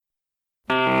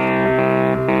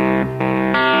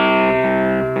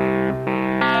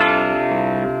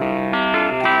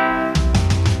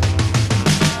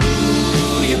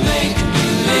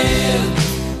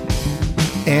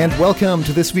Welcome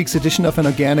to this week's edition of An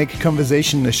Organic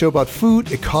Conversation, a show about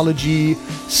food, ecology,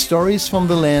 stories from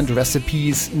the land,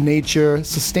 recipes, nature,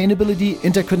 sustainability,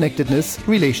 interconnectedness,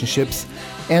 relationships,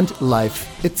 and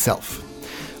life itself.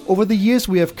 Over the years,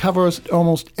 we have covered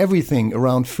almost everything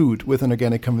around food with An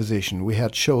Organic Conversation. We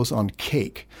had shows on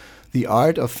cake, the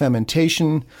art of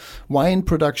fermentation, wine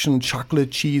production, chocolate,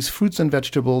 cheese, fruits and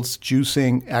vegetables,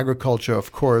 juicing, agriculture,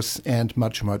 of course, and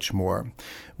much, much more.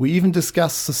 We even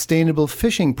discussed sustainable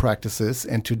fishing practices,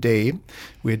 and today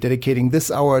we're dedicating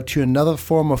this hour to another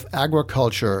form of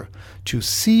agriculture, to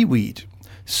seaweed.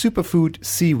 Superfood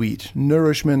seaweed,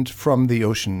 nourishment from the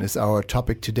ocean, is our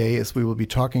topic today, as we will be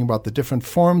talking about the different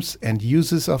forms and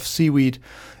uses of seaweed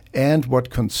and what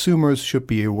consumers should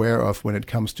be aware of when it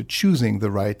comes to choosing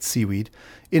the right seaweed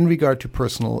in regard to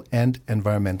personal and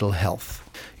environmental health.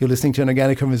 You're listening to An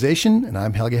Organic Conversation, and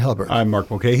I'm Helge Helberg. I'm Mark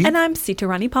Mulcahy. And I'm Sita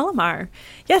Rani Palomar.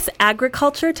 Yes,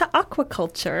 agriculture to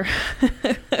aquaculture.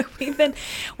 We've been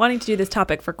wanting to do this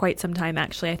topic for quite some time,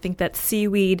 actually. I think that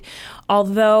seaweed,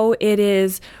 although it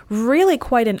is really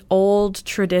quite an old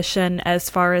tradition as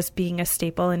far as being a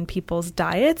staple in people's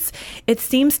diets, it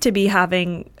seems to be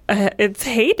having its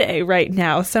heyday right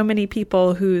now. So many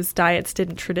people whose diets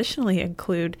didn't traditionally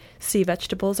include sea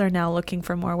vegetables are now looking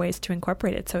for more ways to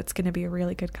incorporate it. So it's going to be a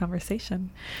really good conversation.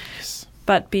 Yes.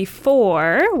 But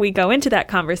before we go into that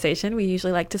conversation, we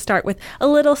usually like to start with a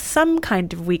little some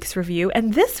kind of week's review.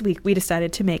 And this week we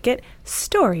decided to make it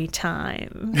story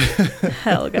time.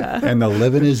 Helga. And the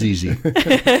living is easy.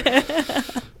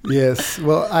 Yes.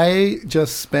 Well, I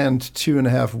just spent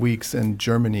 2.5 weeks in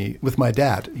Germany with my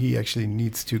dad. He actually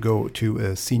needs to go to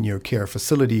a senior care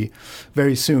facility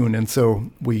very soon. And so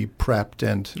we prepped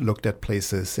and looked at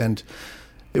places. And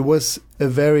it was a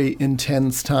very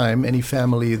intense time. Any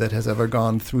family that has ever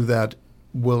gone through that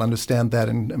will understand that,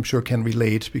 and I'm sure can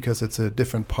relate, because it's a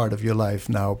different part of your life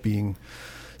now being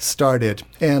started.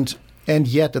 And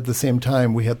yet, at the same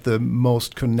time, we had the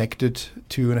most connected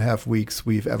 2.5 weeks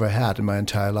we've ever had in my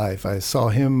entire life. I saw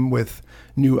him with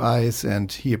new eyes, and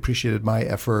he appreciated my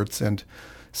efforts. And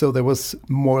so there was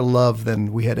more love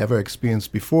than we had ever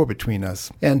experienced before between us.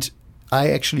 And I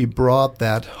actually brought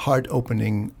that heart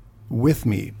opening with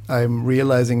me. I'm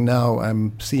realizing now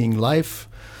I'm seeing life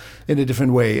in a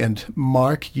different way. And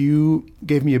Mark, you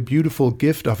gave me a beautiful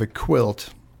gift of a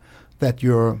quilt that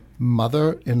your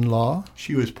mother-in-law...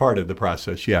 She was part of the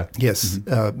process, yeah. Yes,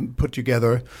 put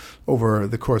together over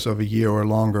the course of a year or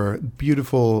longer.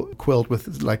 Beautiful quilt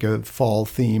with like a fall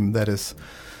theme that is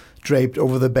draped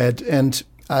over the bed. And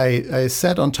I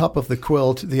sat on top of the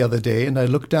quilt the other day and I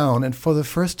looked down, and for the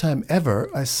first time ever,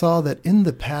 I saw that in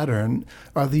the pattern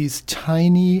are these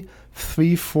tiny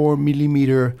 3-4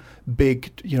 millimeter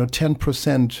big,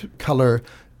 10% color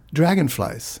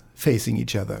dragonflies facing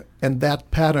each other. And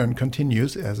that pattern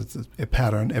continues, as it's a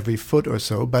pattern every foot or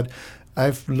so. But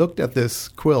I've looked at this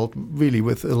quilt really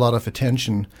with a lot of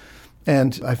attention,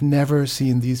 and I've never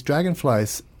seen these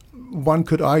dragonflies. One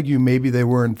could argue maybe they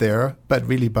weren't there, but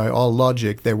really by all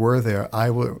logic, they were there. I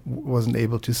wasn't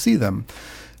able to see them.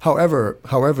 However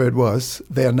it was,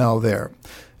 they are now there.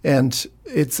 And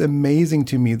it's amazing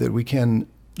to me that we can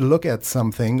look at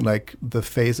something like the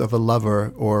face of a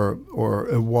lover or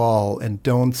a wall and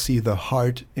don't see the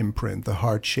heart imprint, the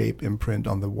heart shape imprint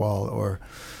on the wall, or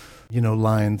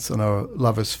lines on our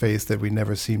lover's face that we've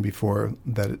never seen before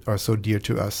that are so dear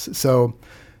to us. So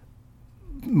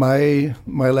my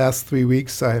last 3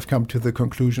 weeks, I have come to the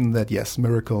conclusion that yes,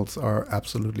 miracles are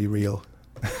absolutely real.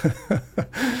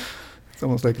 It's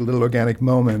almost like a little organic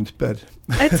moment, but...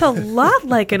 It's a lot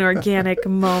like an organic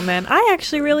moment. I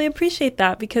actually really appreciate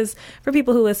that, because for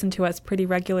people who listen to us pretty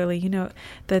regularly,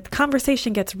 the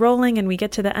conversation gets rolling and we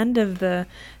get to the end of the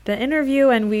interview,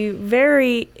 and we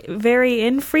very, very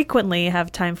infrequently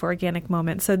have time for organic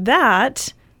moments. So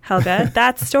that... Helga,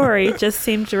 that story just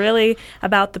seemed really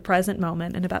about the present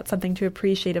moment and about something to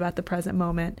appreciate about the present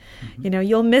moment. Mm-hmm.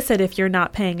 You'll miss it if you're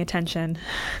not paying attention.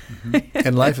 Mm-hmm.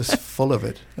 And life is full of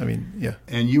it. I mean, yeah.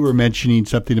 And you were mentioning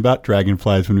something about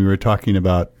dragonflies when we were talking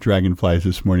about dragonflies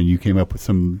this morning. You came up with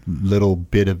some little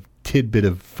tidbit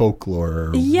of folklore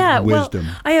or wisdom.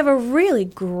 Well, I have a really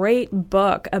great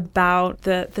book about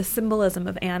the symbolism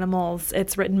of animals.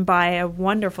 It's written by a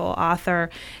wonderful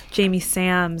author, Jamie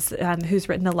Sams, who's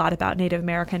written a lot about Native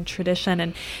American tradition.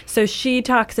 And so she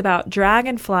talks about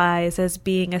dragonflies as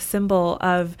being a symbol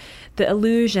of the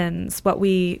illusions, what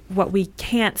we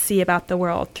can't see about the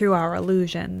world through our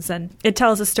illusions. And it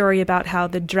tells a story about how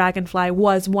the dragonfly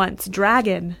was once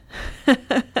dragon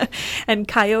and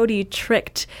Coyote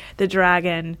tricked the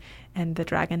dragon and the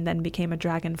dragon then became a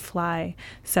dragonfly.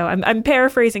 So I'm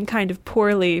paraphrasing kind of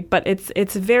poorly, but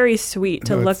it's very sweet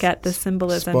to look at the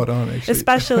symbolism. Spot on, actually.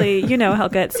 Especially,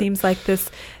 Helga, it seems like this,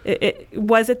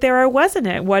 was it there or wasn't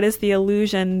it? What is the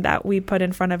illusion that we put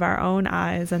in front of our own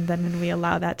eyes? And then when we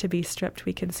allow that to be stripped,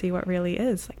 we can see what really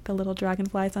is, like the little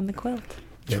dragonflies on the quilt.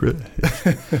 Yep.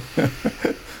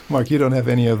 Mark, you don't have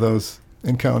any of those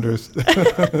encounters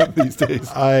these days.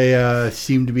 I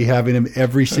seem to be having them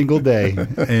every single day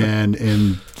and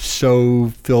am so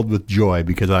filled with joy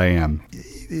because I am.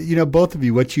 Both of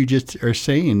you, what you just are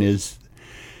saying is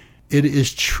it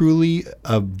is truly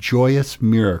a joyous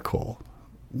miracle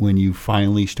when you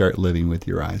finally start living with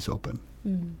your eyes open.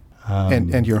 Mm.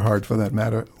 And your heart, for that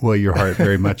matter. Well, your heart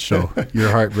very much so. Your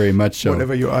heart very much so.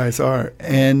 Whatever your eyes are.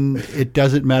 And it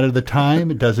doesn't matter the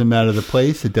time. It doesn't matter the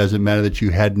place. It doesn't matter that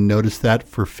you hadn't noticed that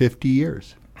for 50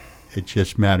 years. It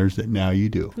just matters that now you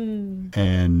do. Mm.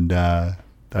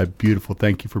 And beautiful.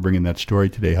 Thank you for bringing that story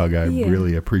today, Helga. I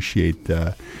really appreciate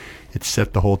it.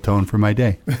 Set the whole tone for my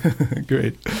day.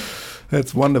 Great.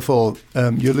 That's wonderful.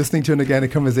 You're listening to An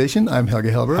Organic Conversation. I'm Helge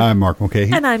Helber. I'm Mark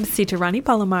Mulcahy. And I'm Sita Rani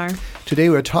Palomar. Today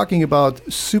we're talking about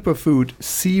superfood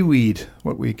seaweed,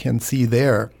 what we can see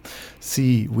there.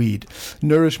 Seaweed.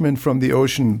 Nourishment from the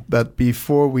ocean. But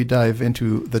before we dive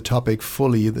into the topic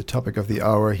fully, the topic of the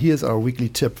hour, here's our weekly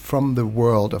tip from the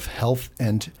world of health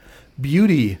and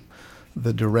beauty,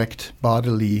 the direct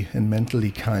bodily and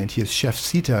mentally kind. Here's Chef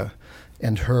Sita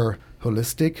and her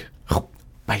holistic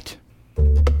bite.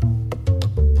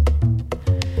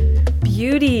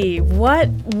 Beauty.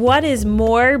 What is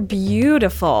more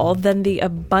beautiful than the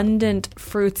abundant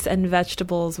fruits and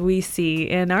vegetables we see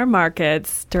in our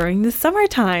markets during the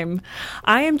summertime?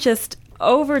 I am just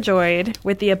overjoyed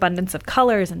with the abundance of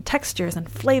colors and textures and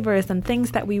flavors and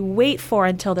things that we wait for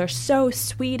until they're so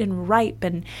sweet and ripe.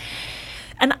 And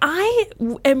I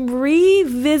am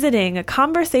revisiting a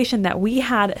conversation that we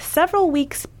had several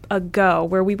weeks ago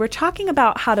where we were talking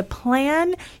about how to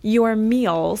plan your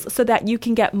meals so that you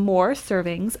can get more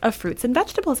servings of fruits and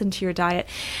vegetables into your diet.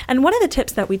 And one of the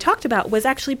tips that we talked about was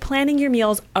actually planning your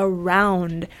meals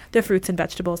around the fruits and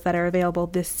vegetables that are available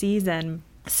this season.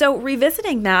 So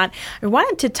revisiting that, I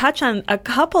wanted to touch on a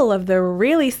couple of the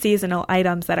really seasonal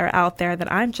items that are out there that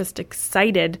I'm just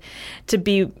excited to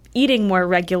be eating more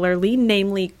regularly,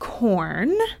 namely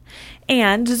corn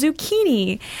and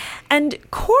zucchini. And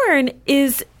corn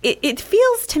is, it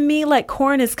feels to me like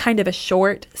corn is kind of a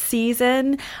short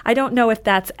season. I don't know if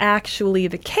that's actually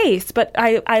the case, but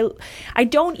I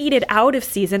don't eat it out of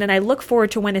season, and I look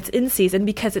forward to when it's in season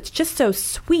because it's just so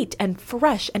sweet and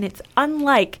fresh, and it's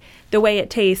unlike the way it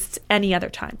tastes any other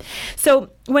time. So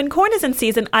when corn is in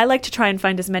season, I like to try and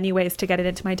find as many ways to get it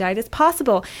into my diet as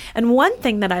possible. And one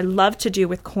thing that I love to do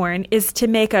with corn is to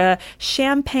make a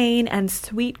champagne and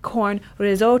sweet corn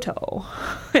risotto.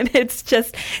 And it's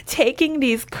just taking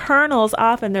these kernels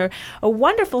off, and they're a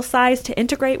wonderful size to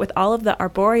integrate with all of the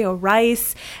arborio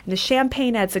rice. And the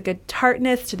champagne adds a good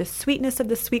tartness to the sweetness of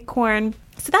the sweet corn.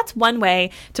 So that's one way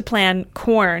to plan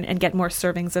corn and get more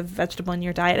servings of vegetable in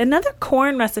your diet. Another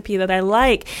corn recipe that I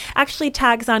like actually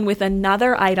tags on with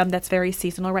another item that's very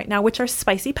seasonal right now, which are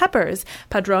spicy peppers,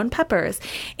 padron peppers.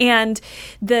 And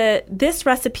this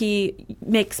recipe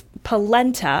makes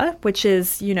polenta, which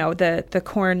is, the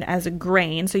corn as a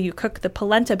grain. So you cook the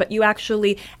polenta, but you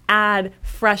actually add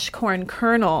fresh corn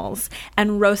kernels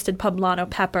and roasted poblano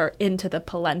pepper into the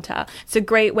polenta. It's a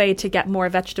great way to get more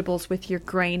vegetables with your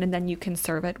grain, and then you can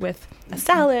serve it with a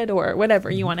salad or whatever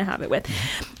you want to have it with.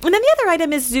 And then the other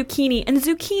item is zucchini. And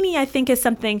zucchini, I think, is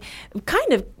something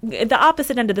kind of the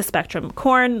opposite end of the spectrum.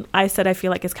 Corn, I feel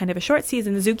like is kind of a short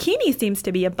season. Zucchini seems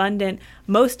to be abundant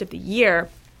most of the year.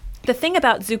 The thing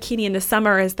about zucchini in the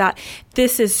summer is that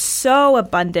this is so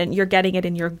abundant. You're getting it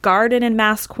in your garden in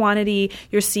mass quantity.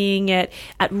 You're seeing it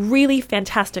at really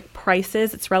fantastic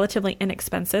prices. It's relatively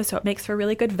inexpensive, so it makes for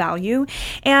really good value.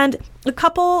 And a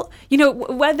couple,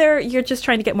 whether you're just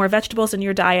trying to get more vegetables in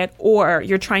your diet or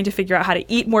you're trying to figure out how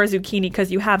to eat more zucchini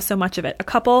because you have so much of it, a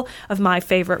couple of my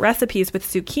favorite recipes with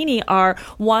zucchini are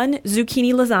one,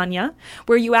 zucchini lasagna,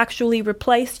 where you actually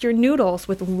replace your noodles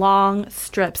with long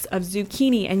strips of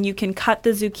zucchini, and you can cut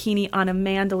the zucchini on a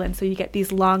mandolin so you get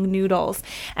these long noodles,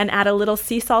 and add a little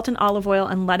sea salt and olive oil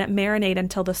and let it marinate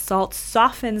until the salt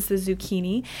softens the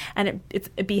zucchini and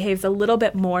it behaves a little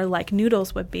bit more like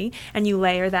noodles would be, and you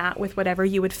layer that with whatever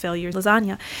you would fill your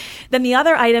lasagna. Then the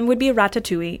other item would be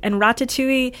ratatouille, and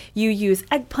ratatouille you use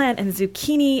eggplant and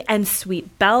zucchini and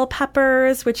sweet bell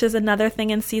peppers, which is another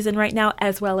thing in season right now,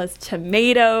 as well as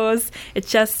tomatoes. It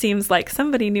just seems like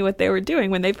somebody knew what they were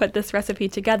doing when they put this recipe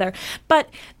together. But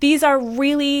these are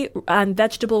really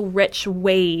vegetable-rich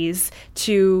ways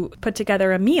to put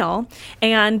together a meal,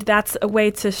 and that's a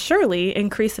way to surely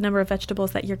increase the number of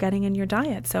vegetables that you're getting in your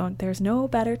diet. So there's no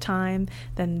better time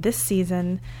than this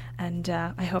season, and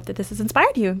I hope that this has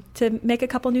inspired you to make a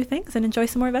couple new things and enjoy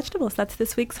some more vegetables. That's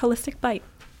this week's Holistic Bite.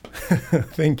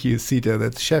 Thank you, Sita.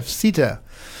 That's Chef Sita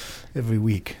every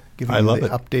week, giving you the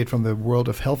update from the world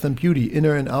of health and beauty,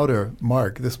 inner and outer.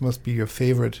 Mark, this must be your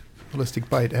favorite Holistic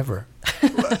Bite ever.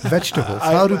 Vegetables.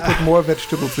 How to put more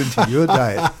vegetables into your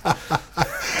diet.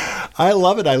 I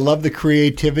love it. I love the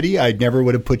creativity. I never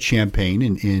would have put champagne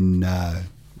in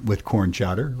with corn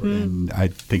chowder, and I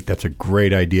think that's a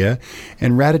great idea.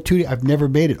 And ratatouille, I've never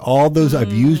made it. All those,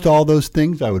 I've used all those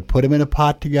things. I would put them in a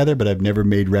pot together, but I've never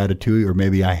made ratatouille, or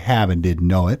maybe I have and didn't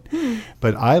know it.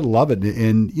 But I love it.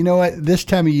 And you know what? This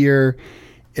time of year,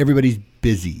 everybody's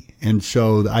busy. And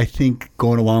so I think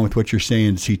going along with what you're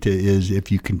saying, Sita, is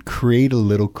if you can create a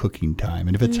little cooking time.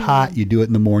 And if it's hot, you do it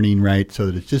in the morning, right, so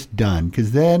that it's just done.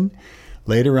 Because then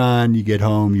later on, you get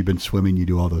home, you've been swimming, you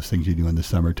do all those things you do in the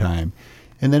summertime.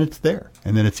 And then it's there.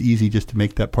 And then it's easy just to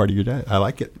make that part of your diet. I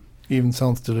like it. Even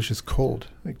sounds delicious cold.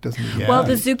 Like, doesn't it? Yeah. Well,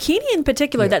 the zucchini in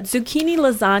particular, that zucchini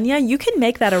lasagna, you can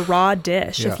make that a raw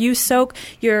dish. Yeah. If you soak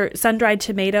your sun-dried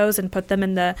tomatoes and put them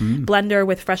in the blender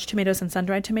with fresh tomatoes and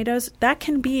sun-dried tomatoes, that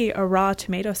can be a raw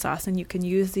tomato sauce, and you can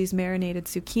use these marinated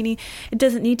zucchini. It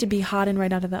doesn't need to be hot and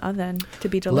right out of the oven to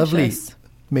be delicious. Lovely.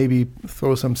 Maybe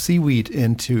throw some seaweed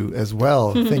into as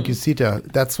well. Thank you, Sita.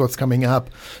 That's what's coming up.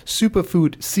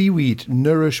 Superfood, seaweed,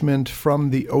 nourishment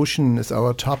from the ocean is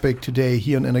our topic today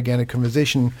here on An Organic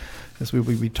Conversation, as we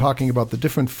will be talking about the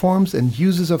different forms and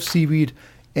uses of seaweed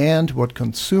and what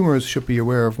consumers should be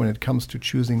aware of when it comes to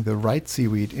choosing the right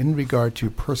seaweed in regard to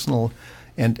personal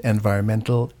and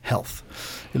environmental health.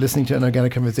 You're listening to An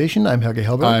Organic Conversation. I'm Helge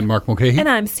Hellberg. I'm Mark Mulcahy. And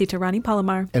I'm Sita Rani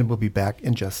Palomar. And we'll be back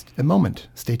in just a moment.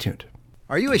 Stay tuned.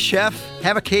 Are you a chef,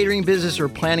 have a catering business, or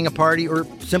planning a party, or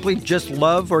simply just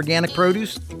love organic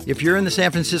produce? If you're in the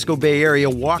San Francisco Bay Area,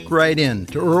 walk right in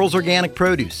to Earl's Organic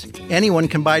Produce. Anyone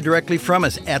can buy directly from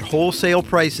us at wholesale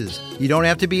prices. You don't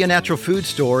have to be a natural food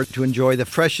store to enjoy the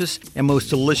freshest and most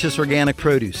delicious organic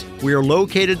produce. We are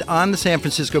located on the San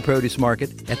Francisco Produce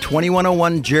Market at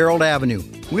 2101 Gerald Avenue.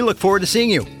 We look forward to seeing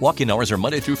you. Walk-in hours are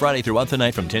Monday through Friday throughout the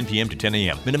night from 10 p.m. to 10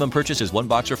 a.m. Minimum purchase is 1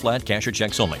 box or flat, cash or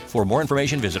checks only. For more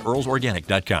information, visit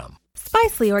earlsorganic.com.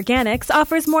 Spicely Organics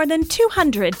offers more than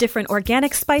 200 different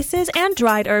organic spices and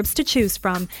dried herbs to choose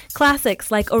from.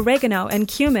 Classics like oregano and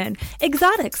cumin,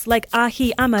 exotics like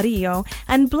ají amarillo,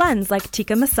 and blends like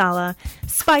tikka masala.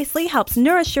 Spicely helps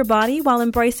nourish your body while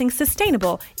embracing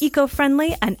sustainable,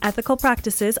 eco-friendly, and ethical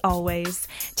practices always.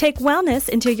 Take wellness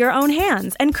into your own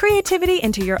hands and creativity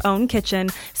into your own kitchen.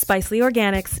 Spicely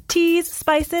Organics, teas,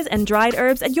 spices, and dried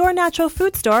herbs at your natural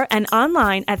food store and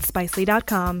online at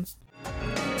spicely.com.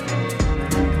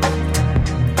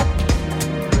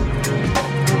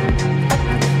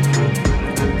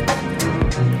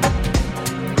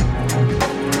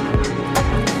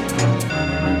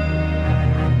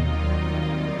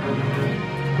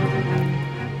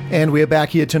 And we are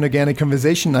back here to An Organic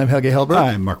Conversation. I'm Helge Hellberg.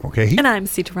 I'm Mark Mulcahy. And I'm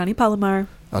Sita Rani Palomar.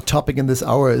 Our topic in this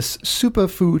hour is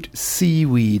superfood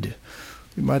seaweed.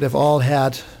 We might have all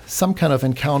had some kind of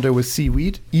encounter with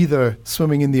seaweed, either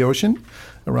swimming in the ocean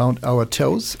around our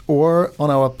toes or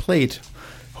on our plate.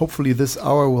 Hopefully this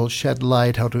hour will shed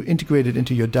light how to integrate it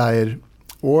into your diet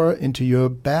or into your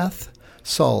bath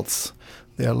salts.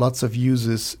 There are lots of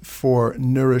uses for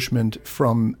nourishment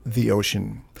from the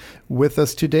ocean. With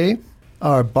us today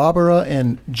are Barbara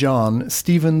and John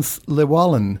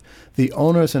Stevens-Lewallen, the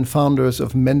owners and founders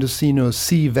of Mendocino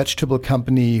Sea Vegetable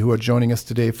Company, who are joining us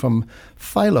today from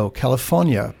Philo,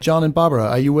 California. John and Barbara,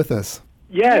 are you with us?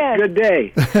 Yes, good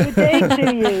day. Good day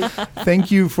to you.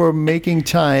 Thank you for making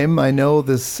time. I know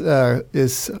this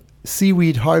is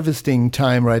seaweed harvesting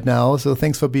time right now, so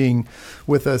thanks for being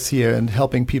with us here and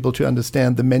helping people to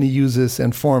understand the many uses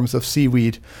and forms of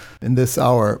seaweed in this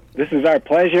hour. This is our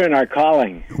pleasure and our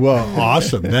calling. Well,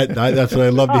 awesome. That's what I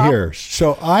love to hear.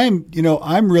 So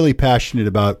I'm really passionate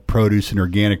about produce and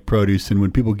organic produce, and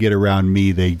when people get around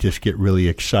me, they just get really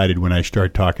excited when I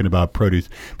start talking about produce.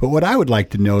 But what I would like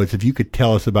to know is if you could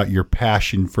tell us about your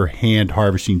passion for hand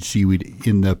harvesting seaweed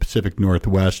in the Pacific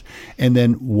Northwest, and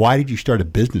then why did you start a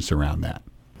business around that?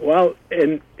 Well,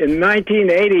 in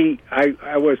 1980,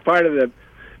 I was part of the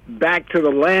Back to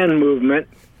the Land movement,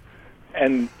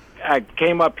 and I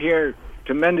came up here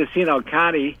to Mendocino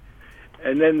County,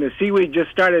 and then the seaweed just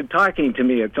started talking to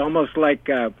me. It's almost like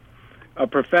a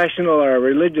professional or a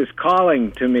religious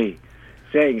calling to me,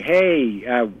 saying,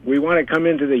 hey, we want to come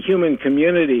into the human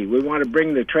community. We want to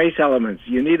bring the trace elements.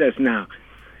 You need us now.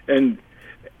 And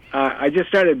I just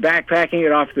started backpacking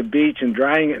it off the beach and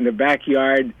drying it in the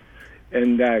backyard,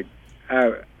 and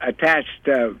attached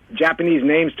Japanese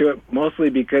names to it, mostly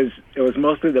because it was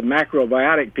mostly the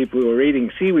macrobiotic people who were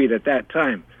eating seaweed at that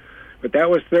time. But that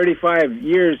was 35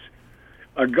 years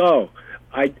ago.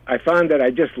 I found that I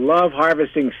just love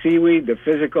harvesting seaweed. The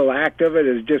physical act of it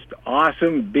is just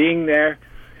awesome, being there.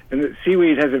 And that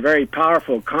seaweed has a very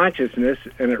powerful consciousness,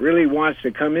 and it really wants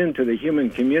to come into the human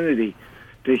community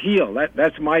to heal.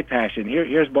 That's my passion.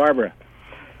 Here's Barbara.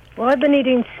 Well, I've been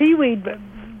eating seaweed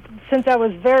since I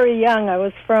was very young. I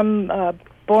was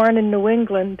born in New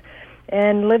England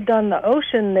and lived on the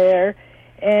ocean there,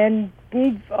 and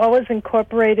we've always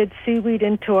incorporated seaweed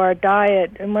into our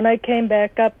diet. And when I came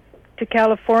back up to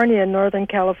California, Northern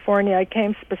California, I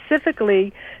came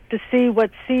specifically to see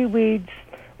what seaweeds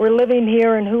were living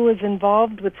here and who was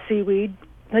involved with seaweed.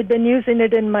 I'd been using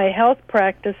it in my health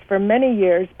practice for many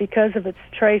years because of its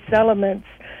trace elements,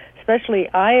 especially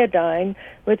iodine,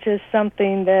 which is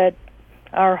something that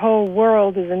our whole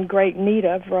world is in great need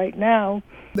of right now.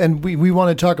 And we want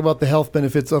to talk about the health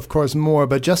benefits, of course, more,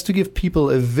 but just to give people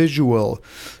a visual,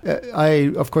 we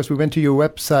went to your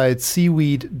website,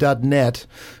 seaweed.net,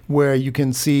 where you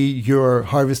can see your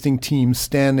harvesting team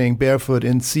standing barefoot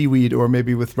in seaweed or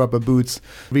maybe with rubber boots,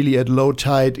 really at low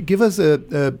tide. Give us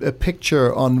a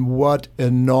picture on what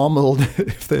a normal,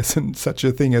 if there's such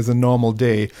a thing as a normal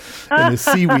day in a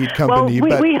seaweed company.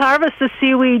 Well, we harvest the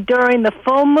seaweed during the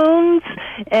full moons,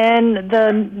 and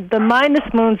the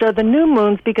minus moons are the new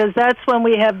moons, because that's when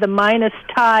we have the minus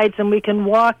tides and we can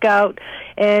walk out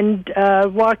and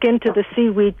walk into the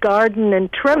seaweed garden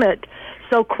and trim it.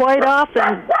 So quite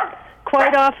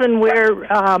often we're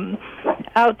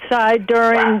outside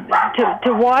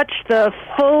to watch the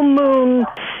full moon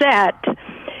set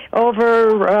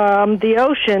over the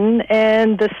ocean,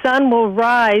 and the sun will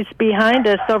rise behind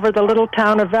us over the little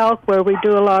town of Elk, where we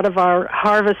do a lot of our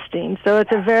harvesting. So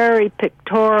it's a very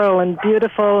pictorial and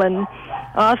beautiful and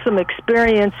awesome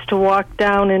experience to walk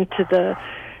down into the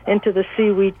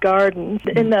seaweed garden.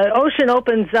 And the ocean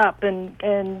opens up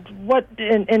and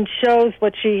shows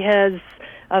what she has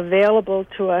available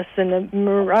to us in a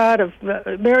myriad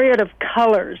of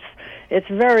colors. It's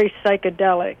very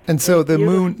psychedelic. And so the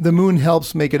moon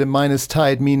helps make it a minus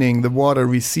tide, meaning the water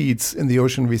recedes in the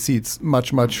ocean recedes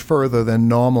much, much further than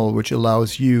normal, which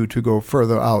allows you to go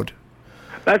further out.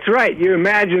 That's right. You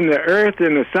imagine the Earth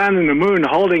and the Sun and the Moon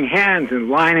holding hands and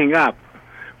lining up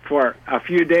for a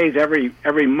few days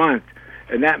every month,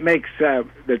 and that makes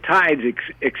the tides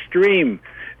extreme,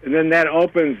 and then that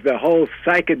opens the whole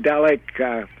psychedelic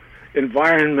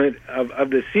environment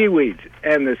of the seaweeds.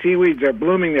 And the seaweeds are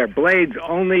blooming their blades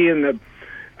only in the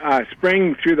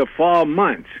spring through the fall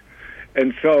months.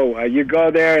 And so you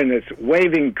go there, and it's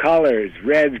waving colors,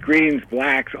 reds, greens,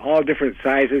 blacks, all different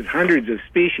sizes, hundreds of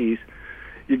species.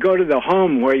 You go to the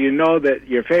home where you know that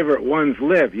your favorite ones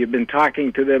live. You've been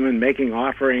talking to them and making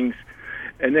offerings.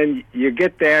 And then you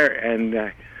get there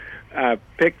and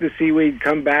pick the seaweed,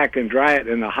 come back and dry it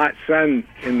in the hot sun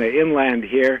in the inland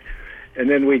here. And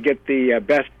then we get the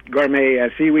best gourmet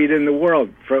seaweed in the world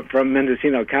from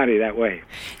Mendocino County that way.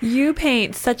 You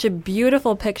paint such a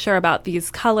beautiful picture about these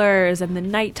colors and the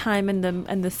nighttime and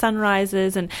the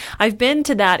sunrises. And I've been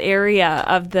to that area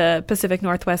of the Pacific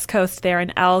Northwest coast there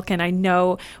in Elk, and I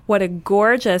know what a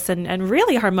gorgeous and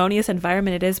really harmonious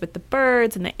environment it is with the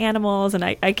birds and the animals. And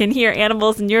I can hear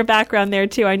animals in your background there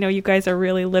too. I know you guys are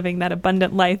really living that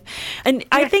abundant life. And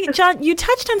I think, John, you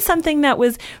touched on something that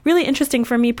was really interesting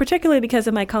for me, particularly because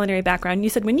of my culinary background. You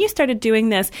said when you started doing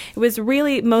this, it was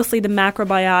really mostly the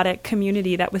macrobiotic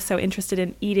community that was so interested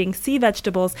in eating sea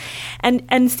vegetables.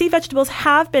 And sea vegetables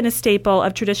have been a staple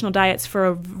of traditional diets for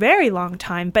a very long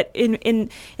time. But in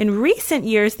recent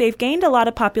years, they've gained a lot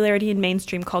of popularity in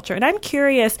mainstream culture. And I'm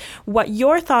curious what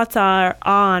your thoughts are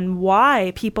on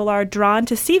why people are drawn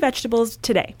to sea vegetables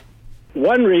today.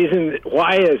 One reason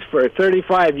why is for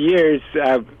 35 years,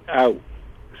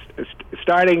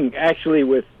 starting actually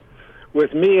with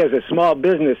me as a small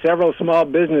business, several small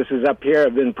businesses up here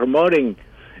have been promoting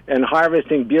and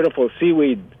harvesting beautiful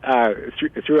seaweed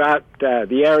throughout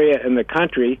the area and the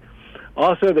country.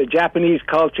 Also, the Japanese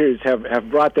cultures have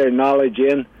brought their knowledge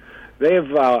in. They've,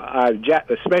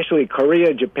 especially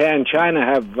Korea, Japan, China,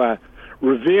 have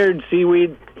revered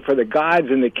seaweed for the gods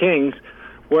and the kings,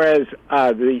 whereas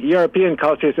the European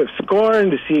cultures have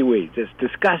scorned seaweed. It's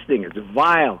disgusting. It's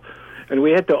vile. And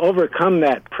we had to overcome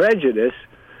that prejudice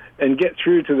and get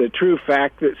through to the true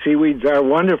fact that seaweeds are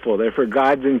wonderful. They're for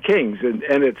gods and kings. And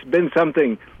it's been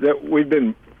something that we've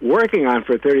been working on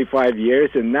for 35 years,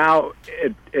 and now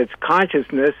its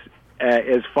consciousness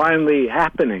is finally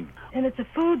happening. And it's a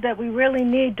food that we really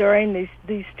need during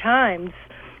these times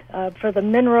for the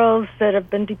minerals that have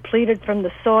been depleted from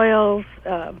the soils,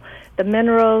 the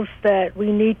minerals that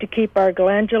we need to keep our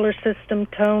glandular system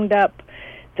toned up,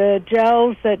 the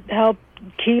gels that help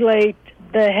chelate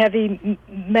the heavy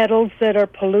metals that are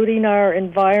polluting our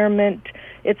environment.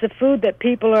 It's a food that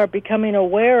people are becoming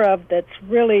aware of that's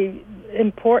really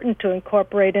important to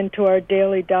incorporate into our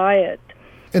daily diet.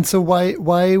 And so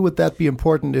why would that be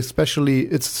important? Especially,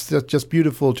 it's just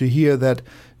beautiful to hear that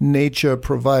nature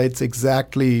provides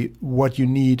exactly what you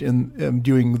need in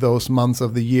during those months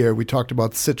of the year. We talked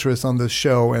about citrus on this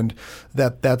show, and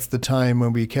that's the time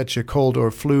when we catch a cold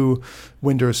or flu,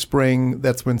 winter, spring.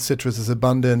 That's when citrus is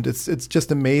abundant. It's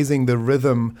just amazing the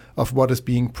rhythm of what is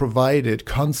being provided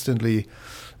constantly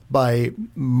by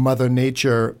Mother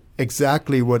Nature.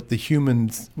 Exactly what the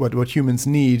humans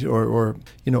need, or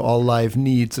all life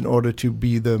needs in order to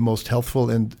be the most healthful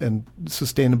and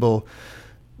sustainable.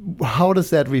 How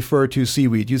does that refer to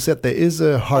seaweed? You said there is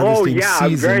a harvesting season.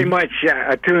 I'm very much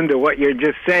attuned to what you're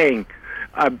just saying.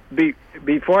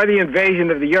 Before the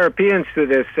invasion of the Europeans to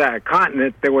this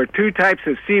continent, there were two types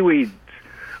of seaweeds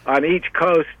on each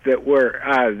coast that were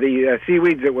the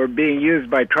seaweeds that were being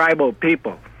used by tribal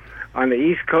people. On the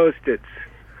east coast, it's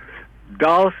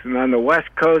dulse, and on the west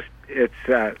coast, it's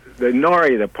the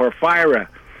nori, the porphyra.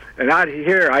 And out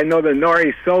here, I know the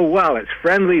nori so well. It's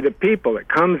friendly to people. It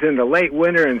comes in the late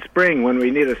winter and spring when we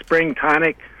need a spring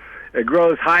tonic. It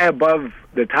grows high above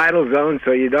the tidal zone,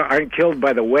 so you aren't killed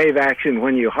by the wave action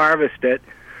when you harvest it.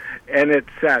 And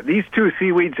it's these two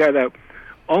seaweeds are the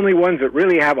only ones that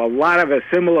really have a lot of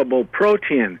assimilable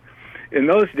protein. In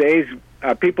those days,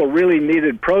 people really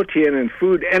needed protein and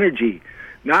food energy.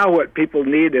 Now what people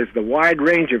need is the wide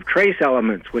range of trace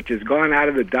elements, which has gone out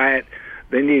of the diet.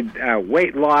 They need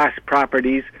weight loss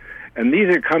properties, and these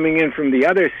are coming in from the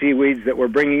other seaweeds that we're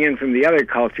bringing in from the other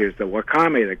cultures, the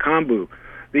wakame, the kombu.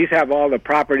 These have all the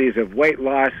properties of weight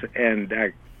loss and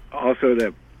also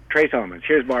the trace elements.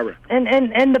 Here's Barbara.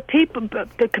 And the people,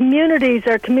 the communities,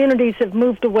 our communities have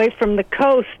moved away from the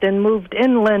coast and moved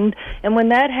inland, and when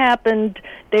that happened,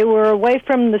 they were away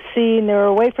from the sea, and they were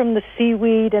away from the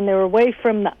seaweed, and they were away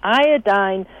from the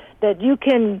iodine that you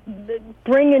can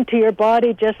bring into your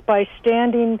body just by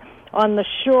standing on the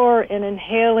shore and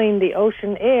inhaling the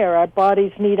ocean air. Our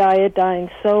bodies need iodine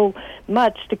so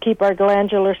much to keep our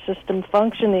glandular system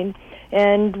functioning.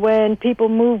 And when people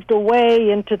moved away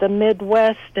into the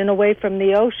Midwest and away from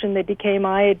the ocean, they became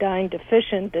iodine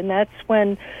deficient, and that's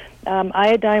when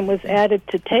iodine was added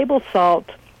to table salt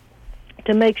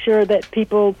to make sure that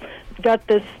people got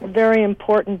this very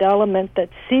important element that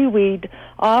seaweed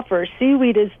offers.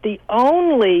 Seaweed is the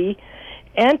only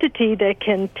entity that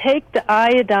can take the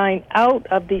iodine out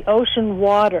of the ocean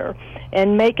water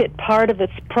and make it part of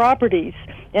its properties.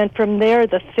 And from there,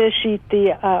 the fish eat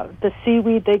the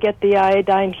seaweed, they get the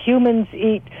iodine. Humans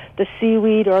eat the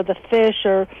seaweed or the fish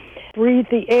or breathe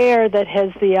the air that has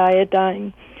the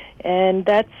iodine. And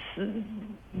that's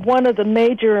one of the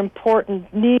major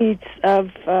important needs of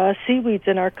seaweeds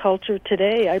in our culture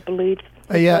today, I believe,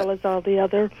 as well as all the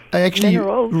other I actually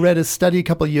minerals. read a study a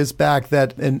couple of years back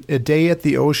that a day at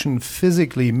the ocean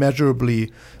physically,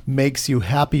 measurably, makes you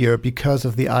happier because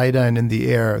of the iodine in the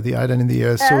air. The iodine in the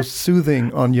air is so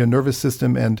soothing on your nervous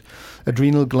system and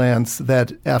adrenal glands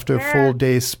that after a full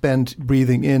day spent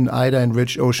breathing in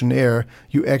iodine-rich ocean air,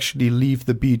 you actually leave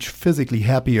the beach physically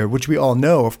happier, which we all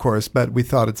know, of course, but we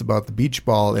thought it's about the beach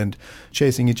ball and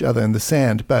chasing each other in the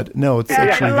sand. But no, it's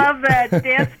actually... I love that,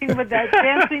 dancing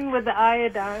with the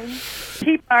iodine.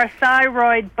 Keep our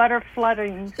thyroid butter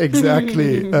fluttering.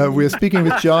 Exactly. We're speaking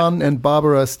with John and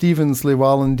Barbara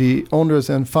Stevens-Lewallen, the owners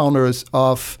and founders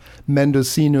of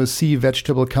Mendocino Sea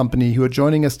Vegetable Company, who are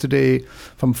joining us today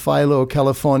from Philo,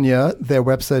 California. Their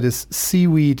website is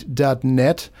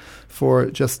seaweed.net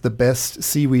for just the best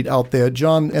seaweed out there.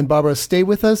 John and Barbara, stay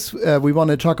with us. We want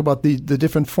to talk about the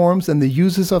different forms and the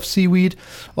uses of seaweed,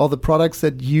 all the products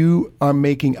that you are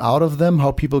making out of them,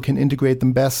 how people can integrate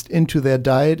them best into their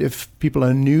diet. If people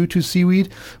are new to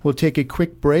seaweed, we'll take a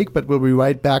quick break, but we'll be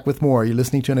right back with more. You're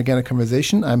listening to An Organic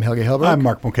Conversation. I'm Helge Hellberg. I'm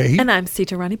Mark Mulcahy. And I'm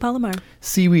Sita Rani Palomar.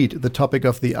 Seaweed, the topic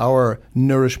of the hour,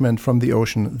 nourishment from the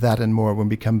ocean, that and more when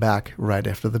we come back right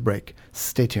after the break.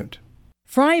 Stay tuned.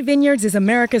 Fry Vineyards is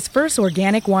America's first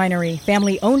organic winery,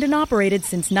 family owned and operated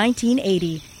since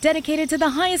 1980. Dedicated to the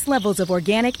highest levels of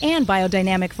organic and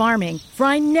biodynamic farming,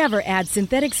 Fry never adds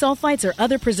synthetic sulfites or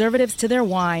other preservatives to their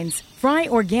wines. Fry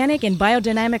organic and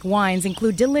biodynamic wines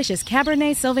include delicious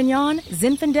Cabernet Sauvignon,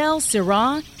 Zinfandel,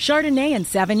 Syrah, Chardonnay, and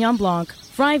Sauvignon Blanc.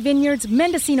 Fry Vineyards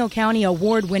Mendocino County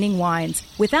award-winning wines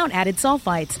without added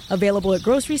sulfites. Available at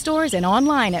grocery stores and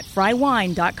online at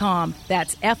frywine.com.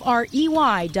 That's FREYWINE.com.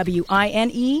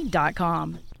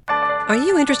 Are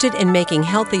you interested in making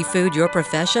healthy food your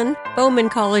profession? Bowman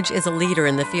College is a leader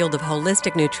in the field of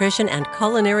holistic nutrition and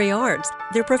culinary arts.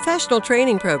 Their professional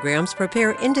training programs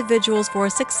prepare individuals for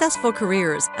successful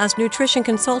careers as nutrition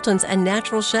consultants and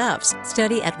natural chefs.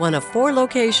 Study at one of 4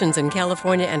 locations in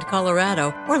California and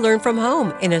Colorado, or learn from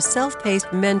home in a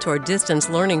self-paced mentor distance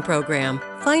learning program.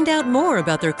 Find out more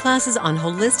about their classes on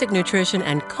holistic nutrition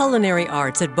and culinary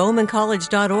arts at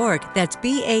bowmancollege.org. That's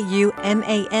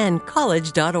BAUMAN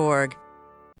college.org.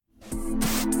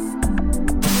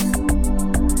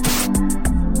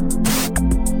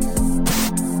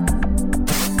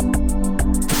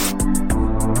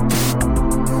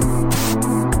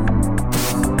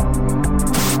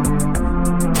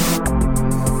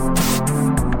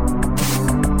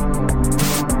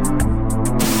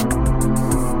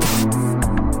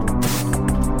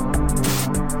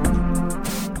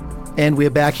 And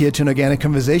we're back here to an Organic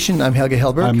Conversation. I'm Helge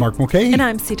Hellberg. I'm Mark Mulcahy. And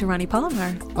I'm Sitarani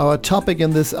Palomar. Our topic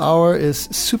in this hour is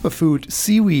superfood,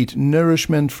 seaweed,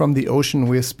 nourishment from the ocean.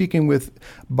 We're speaking with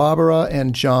Barbara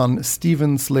and John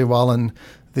Stevens-Lewallen,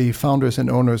 the founders and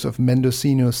owners of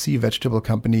Mendocino Sea Vegetable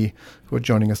Company, who are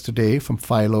joining us today from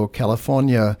Philo,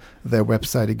 California. Their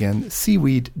website again,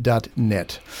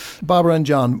 seaweed.net. Barbara and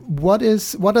John, what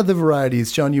are the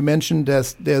varieties? John, you mentioned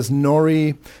there's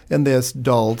nori and there's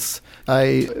dulse.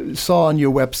 I saw on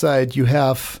your website you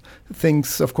have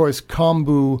things, of course,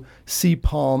 kombu, sea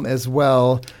palm as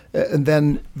well, and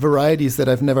then varieties that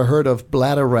I've never heard of,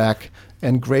 bladderwrack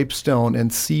and grapestone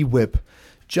and sea whip.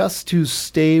 Just to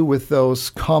stay with those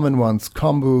common ones,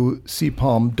 kombu, sea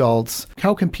palm, dulse,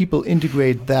 how can people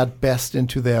integrate that best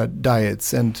into their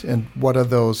diets, and what are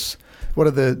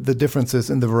the differences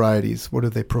in the varieties? What do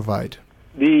they provide?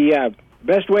 The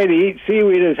best way to eat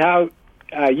seaweed is how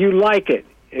you like it.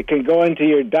 It can go into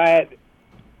your diet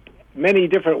many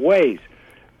different ways.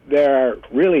 There are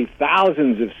really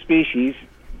thousands of species,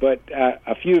 but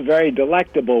a few very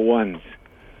delectable ones.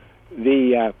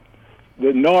 The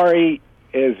nori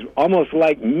is almost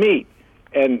like meat,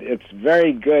 and it's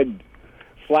very good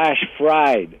flash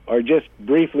fried or just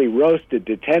briefly roasted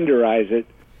to tenderize it.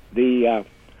 The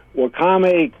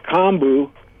wakame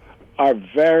kombu are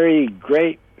very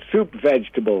great soup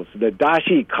vegetables. The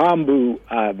dashi kombu,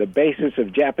 the basis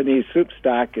of Japanese soup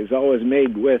stock, is always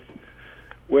made with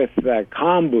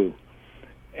kombu,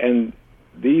 and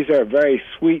these are very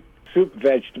sweet soup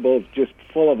vegetables, just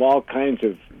full of all kinds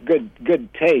of good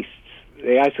tastes.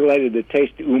 They isolated the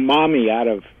taste umami out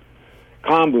of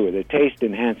kombu, the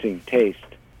taste-enhancing taste.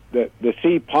 The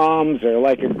sea palms are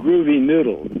like a groovy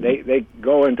noodle. They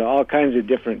go into all kinds of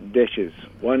different dishes.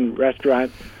 One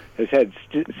restaurant has had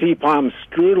sea palm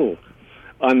strudel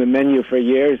on the menu for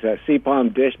years, a sea palm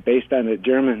dish based on a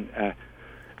German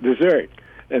dessert,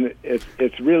 and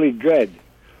it's really good.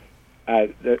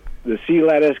 The sea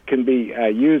lettuce can be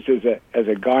used as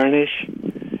a garnish,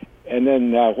 and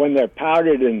then when they're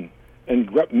powdered and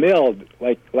milled,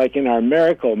 like in our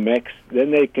Miracle Mix,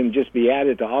 then they can just be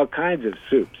added to all kinds of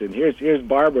soups. And here's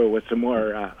Barbara with some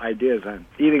more ideas on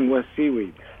eating with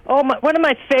seaweed. One of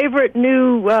my favorite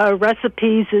new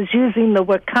recipes is using the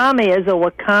wakame as a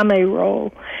wakame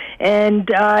roll. And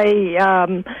I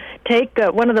take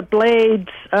one of the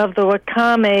blades of the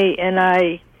wakame and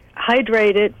I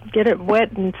hydrate it, get it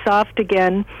wet and soft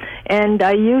again, and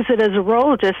I use it as a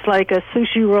roll, just like a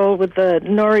sushi roll with the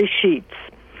nori sheets.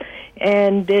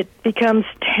 And it becomes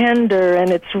tender,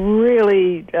 and it's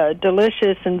really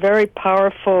delicious and very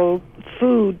powerful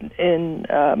food in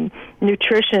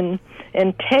nutrition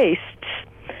and tastes.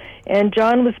 And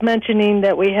John was mentioning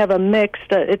that we have a mix.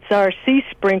 It's our Sea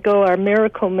Sprinkle, our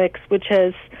Miracle Mix, which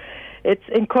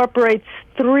incorporates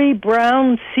 3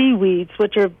 brown seaweeds,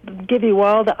 which give you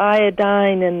all the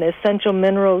iodine and the essential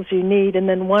minerals you need, and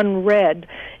then 1 red.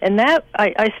 And that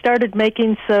I started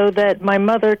making so that my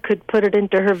mother could put it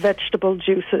into her vegetable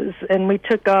juices, and we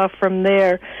took off from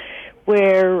there,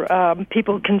 where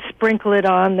people can sprinkle it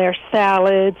on their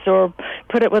salads or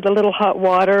put it with a little hot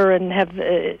water and have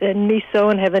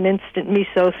miso and have an instant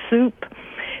miso soup.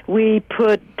 We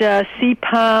put sea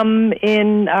palm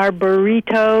in our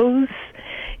burritos.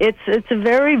 It's a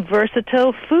very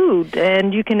versatile food,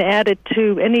 and you can add it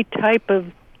to any type of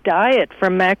diet,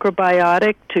 from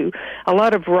macrobiotic to a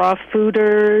lot of raw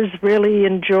fooders really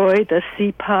enjoy the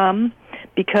sea palm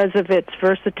because of its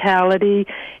versatility.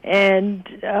 And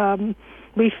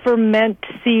we ferment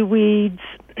seaweeds,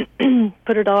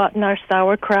 put it a lot in our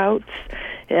sauerkrauts,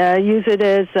 use it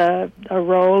as a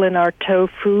roll in our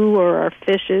tofu or our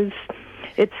fishes.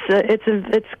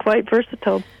 It's quite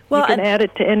versatile. Well, you can add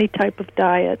it to any type of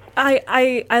diet.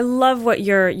 I love what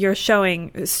you're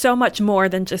showing. So much more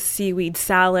than just seaweed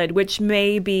salad, which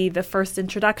may be the first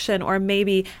introduction, or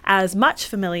maybe as much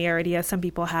familiarity as some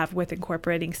people have with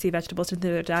incorporating sea vegetables into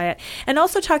their diet. And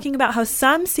also talking about how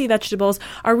some sea vegetables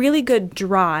are really good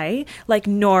dry, like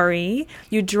nori.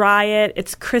 You dry it,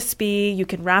 it's crispy, you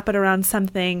can wrap it around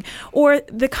something, or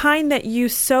the kind that you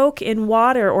soak in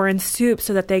water or in soup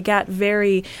so that they get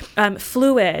very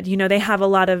fluid. They have a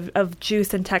lot of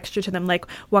juice and texture to them, like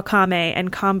wakame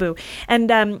and kombu.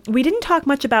 And we didn't talk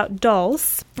much about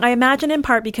dulse. I imagine in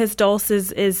part because dulse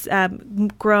is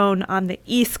grown on the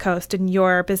East Coast and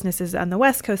your business is on the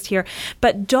West Coast here.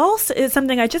 But dulse is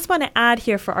something I just want to add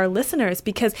here for our listeners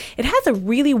because it has a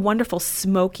really wonderful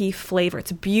smoky flavor.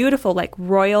 It's beautiful, like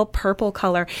royal purple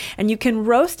color. And you can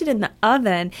roast it in the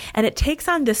oven and it takes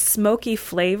on this smoky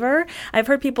flavor. I've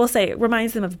heard people say it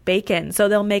reminds them of bacon. So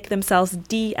they'll make themselves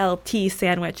DLT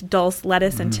sandwich, dulse,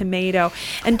 lettuce, and tomato.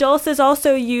 And dulse is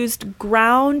also used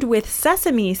ground with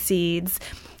sesame seeds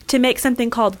to make something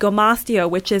called gomastio,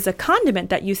 which is a condiment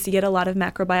that you see at a lot of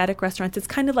macrobiotic restaurants. It's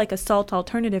kind of like a salt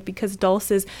alternative because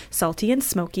dulse is salty and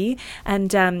smoky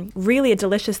and really a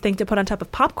delicious thing to put on top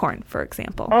of popcorn, for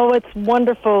example. Oh, it's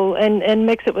wonderful. And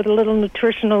mix it with a little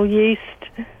nutritional yeast.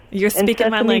 You're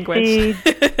speaking my language. Seeds,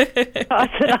 toss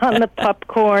it on the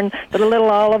popcorn with a little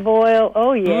olive oil.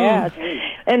 Oh, yes.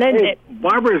 And then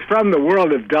Barbara's from the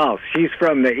world of dulse. She's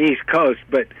from the East Coast,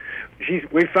 but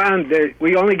we found that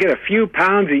we only get a few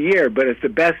pounds a year, but it's the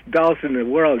best dulse in the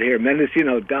world here,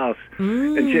 Mendocino dulse.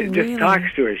 And she just really? talks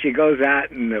to her. She goes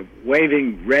out and the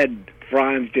waving red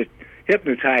fronds just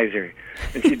hypnotize her.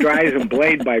 And she dries them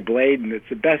blade by blade, and it's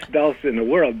the best dulse in the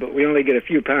world, but we only get a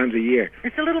few pounds a year.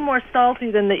 It's a little more salty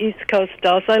than the East Coast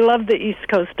dulse. I love the East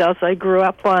Coast dulse. I grew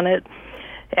up on it.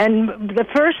 And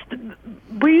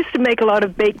we used to make a lot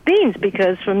of baked beans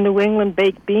because from New England,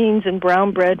 baked beans and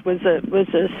brown bread was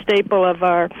a staple of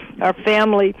our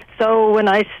family. So when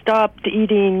I started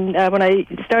eating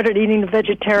the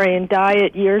vegetarian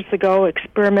diet years ago,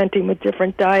 experimenting with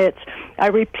different diets, I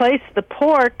replaced the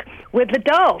pork with the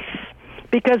dulse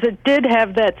because it did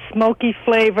have that smoky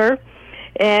flavor.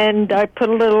 And I put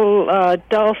a little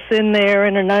dulse in there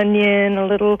and an onion, a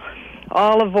little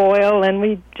olive oil, and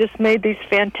we just made these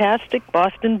fantastic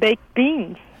Boston baked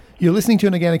beans. You're listening to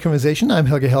An Organic Conversation. I'm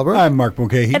Helge Helber. I'm Mark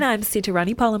Mulcahy. And I'm Sita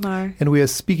Rani Palomar. And we are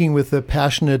speaking with the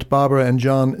passionate Barbara and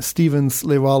John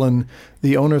Stevens-Lewallen,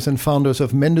 the owners and founders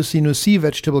of Mendocino Sea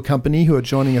Vegetable Company, who are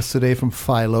joining us today from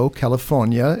Philo,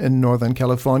 California, in Northern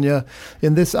California,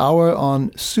 in this hour on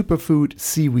Superfood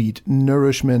Seaweed,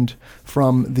 Nourishment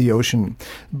from the Ocean.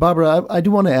 Barbara, I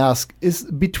do want to ask, is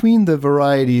between the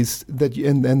varieties that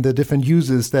and the different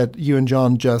uses that you and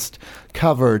John just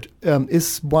covered,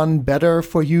 is one better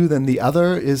for you than the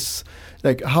other? Is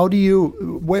like, how do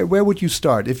you, where would you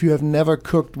start if you have never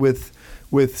cooked with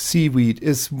seaweed?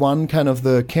 Is one kind of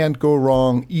the can't go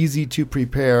wrong, easy to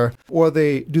prepare, or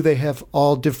do they have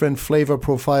all different flavor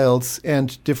profiles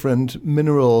and different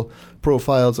mineral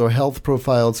profiles or health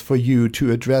profiles for you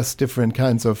to address different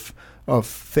kinds of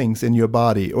things in your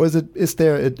body? Or is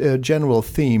there a general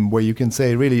theme where you can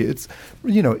say, really, it's,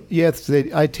 yes,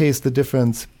 I taste the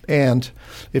difference, and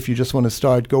if you just want to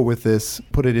start, go with this,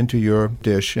 put it into your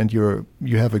dish, and you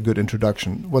have a good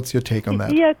introduction. What's your take on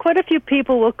that? Yeah, quite a few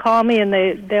people will call me and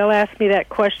they'll ask me that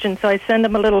question, so I send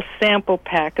them a little sample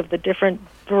pack of the different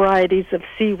varieties of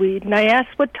seaweed, and I ask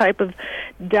what type of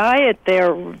diet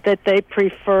that they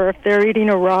prefer, if they're eating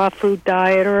a raw food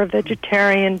diet or a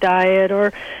vegetarian diet,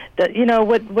 or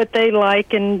what they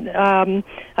like, and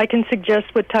I can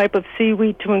suggest what type of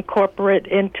seaweed to incorporate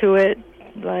into it.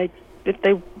 Like if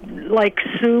they like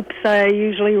soups, I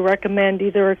usually recommend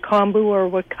either a kombu or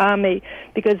wakame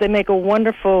because they make a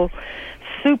wonderful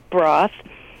soup broth.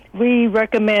 We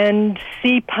recommend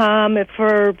sea palm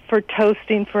for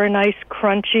toasting for a nice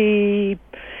crunchy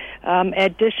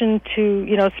addition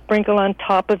to, sprinkle on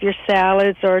top of your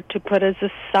salads or to put as a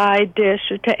side dish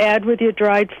or to add with your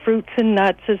dried fruits and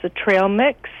nuts as a trail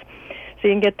mix so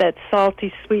you can get that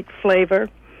salty, sweet flavor.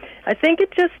 I think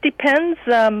it just depends,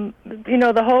 the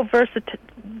whole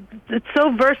it's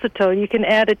so versatile. You can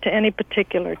add it to any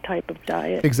particular type of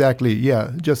diet. Exactly,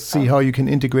 yeah. Just see how you can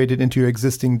integrate it into your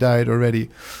existing diet already.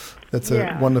 That's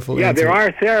a wonderful answer. There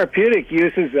are therapeutic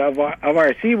uses of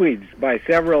our seaweeds by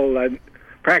several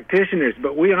practitioners,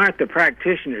 but we aren't the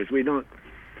practitioners. We don't,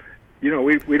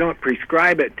 we don't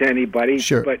prescribe it to anybody.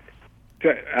 Sure. But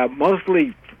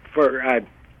mostly for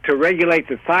to regulate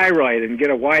the thyroid and get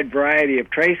a wide variety of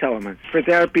trace elements for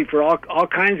therapy for all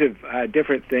kinds of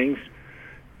different things.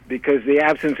 because the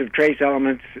absence of trace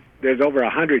elements, there's over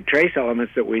 100 trace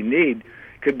elements that we need,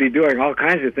 could be doing all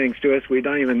kinds of things to us we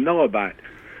don't even know about.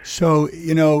 So,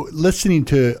 listening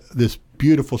to this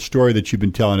beautiful story that you've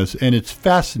been telling us, and it's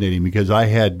fascinating because I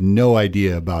had no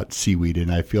idea about seaweed,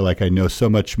 and I feel like I know so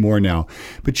much more now.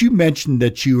 But you mentioned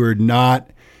that you are not,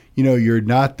 you're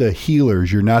not the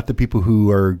healers. You're not the people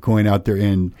who are going out there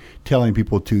and telling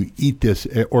people to eat this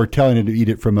or telling them to eat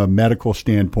it from a medical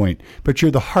standpoint. But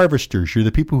you're the harvesters. You're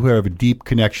the people who have a deep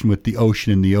connection with the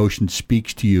ocean, and the ocean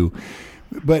speaks to you.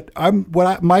 But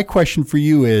my question for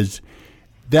you is,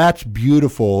 that's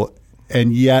beautiful,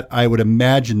 and yet I would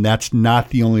imagine that's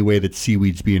not the only way that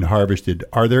seaweed's being harvested.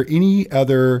 Are there any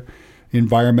other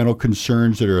environmental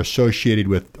concerns that are associated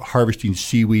with harvesting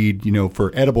seaweed,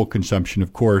 for edible consumption,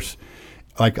 of course,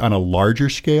 like on a larger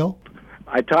scale?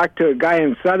 I talked to a guy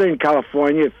in Southern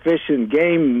California, Fish and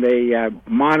Game. They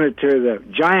monitor the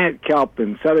giant kelp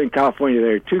in Southern California.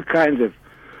 There are two kinds of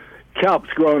kelps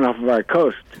growing off of our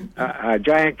coast,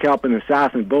 giant kelp in the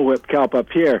south and bullwhip kelp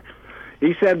up here.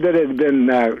 He said that it had been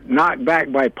knocked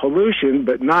back by pollution,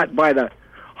 but not by the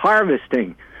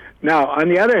harvesting. Now, on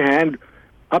the other hand,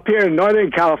 up here in Northern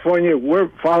California, we're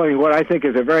following what I think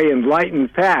is a very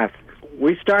enlightened path.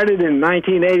 We started in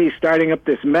 1980 starting up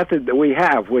this method that we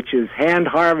have, which is hand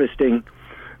harvesting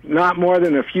not more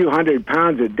than a few hundred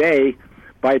pounds a day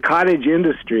by cottage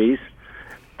industries.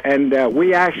 And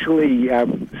we actually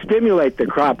stimulate the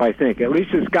crop, I think. At least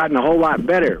it's gotten a whole lot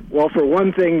better. Well, for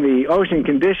one thing, the ocean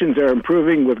conditions are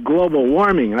improving with global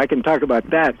warming, and I can talk about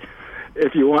that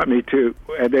if you want me to.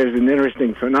 There's an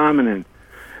interesting phenomenon.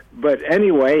 But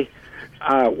anyway,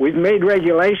 we've made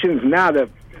regulations now that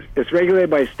it's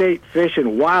regulated by State Fish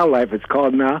and Wildlife, it's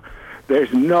called now.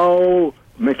 There's no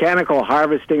mechanical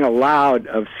harvesting allowed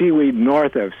of seaweed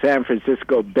north of San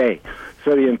Francisco Bay.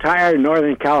 So the entire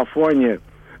Northern California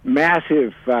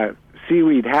massive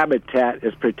seaweed habitat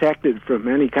is protected from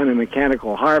any kind of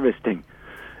mechanical harvesting.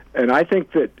 And I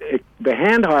think that the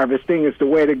hand harvesting is the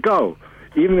way to go,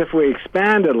 even if we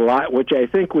expand it a lot, which I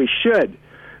think we should,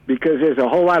 because there's a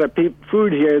whole lot of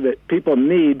food here that people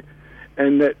need,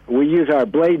 and that we use our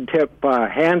blade tip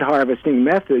hand harvesting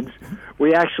methods,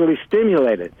 we actually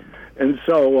stimulate it. And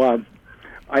so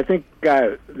I think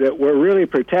that we're really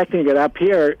protecting it up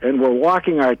here, and we're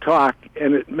walking our talk,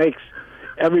 and it makes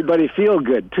everybody feel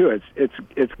good too.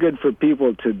 It's good for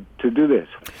people to do this.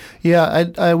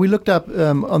 Yeah, we looked up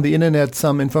on the internet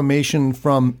some information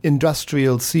from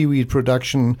industrial seaweed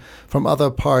production from other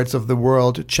parts of the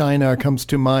world. China comes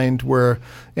to mind, where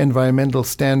environmental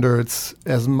standards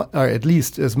are at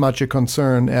least as much a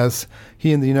concern as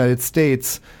here in the United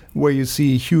States, where you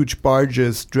see huge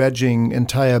barges dredging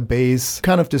entire bays,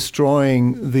 kind of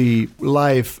destroying the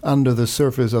life under the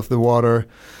surface of the water.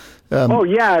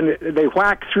 And they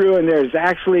whack through, and there's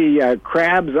actually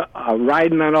crabs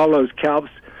riding on all those kelps.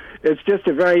 It's just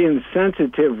a very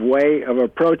insensitive way of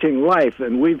approaching life,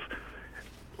 and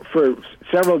for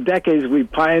several decades, we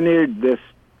pioneered this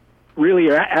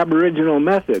really aboriginal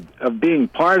method of being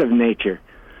part of nature,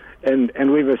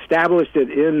 and we've established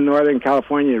it in Northern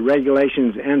California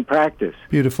regulations and practice.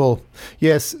 Beautiful.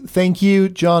 Yes, thank you,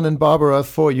 John and Barbara,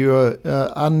 for your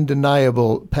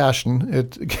undeniable passion.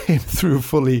 It came through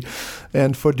fully,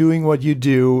 and for doing what you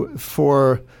do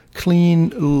for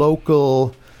clean,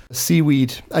 local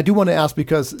seaweed. I do want to ask,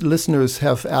 because listeners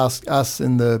have asked us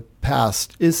in the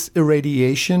past, is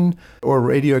irradiation or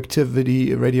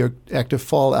radioactive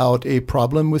fallout a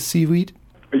problem with seaweed?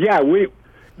 Yeah,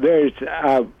 there's...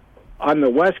 on the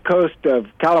west coast of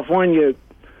California,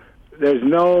 there's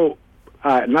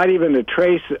not even a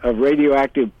trace of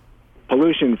radioactive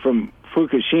pollution from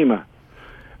Fukushima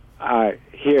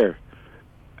here.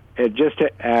 It just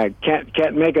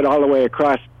can't make it all the way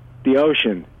across the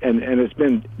ocean, and it's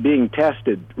been being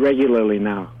tested regularly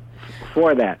now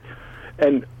for that.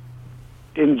 And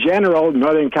in general,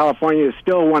 Northern California is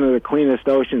still one of the cleanest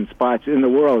ocean spots in the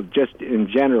world, just in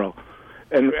general.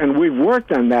 And we've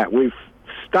worked on that. We've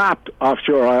stopped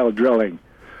offshore oil drilling.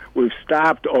 We've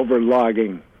stopped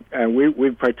overlogging. And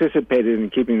we've participated in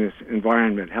keeping this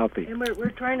environment healthy. And we're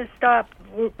trying to stop.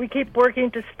 We keep working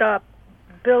to stop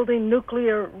building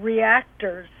nuclear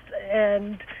reactors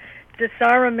and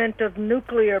disarmament of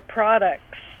nuclear products.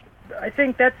 I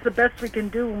think that's the best we can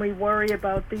do when we worry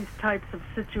about these types of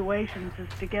situations, is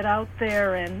to get out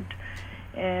there and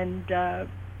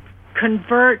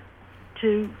convert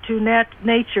to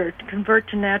nature, to convert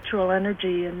to natural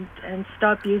energy, and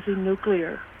stop using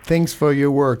nuclear. Thanks for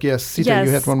your work. Yes, Sita,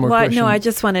 you had one more question. No, I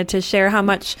just wanted to share how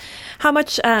much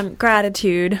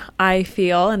gratitude I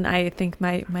feel, and I think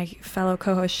my fellow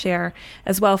co-hosts share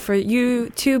as well, for you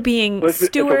two being stewards.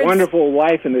 It's a wonderful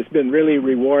life, and it's been really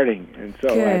rewarding. And so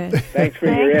thanks for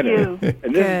your input.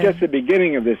 And this is just the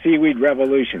beginning of the seaweed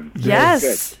revolution.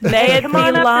 Yes. May it be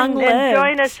long-lived. And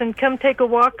join us and come take a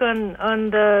walk in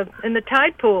the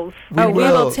tide pools. We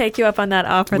will take you up on that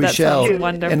offer. That sounds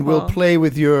wonderful. And we'll play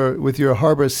with your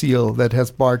harbor seal that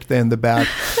has barked there in the back.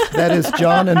 That is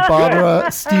John and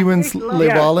Barbara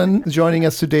Stevens-Lewallen joining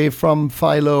us today from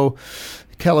Philo,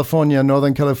 California,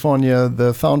 Northern California,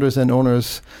 the founders and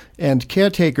owners and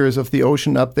caretakers of the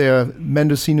ocean up there.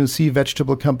 Mendocino Sea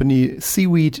Vegetable Company,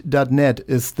 seaweed.net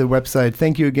is the website.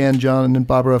 Thank you again, John and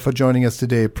Barbara, for joining us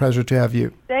today. Pleasure to have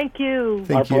you. Thank you.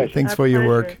 Thank you. Thanks for your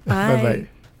work. Bye-bye.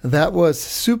 That was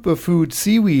Superfood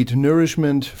Seaweed,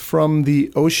 nourishment from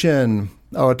the ocean.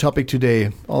 Our topic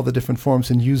today, all the different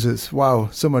forms and uses. Wow,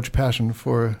 so much passion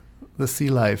for the sea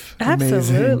life.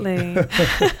 Absolutely.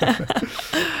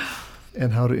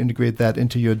 And how to integrate that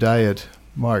into your diet.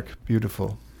 Mark,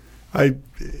 beautiful. I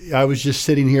was just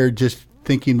sitting here just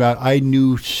thinking about, I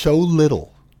knew so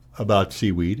little about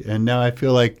seaweed, and now I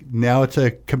feel like now it's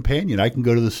a companion. I can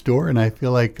go to the store and I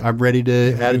feel like I'm ready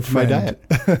to add it to my diet.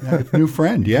 New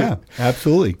friend, yeah,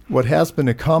 absolutely. What has been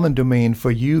a common domain for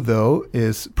you, though,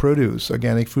 is produce,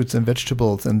 organic fruits and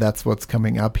vegetables, and that's what's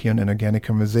coming up here in an Organic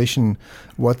Conversation.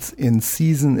 What's in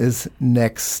season is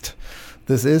next.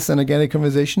 This is an Organic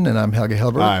Conversation, and I'm Helge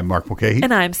Hellberg. I'm Mark Mulcahy.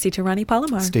 And I'm Sita Rani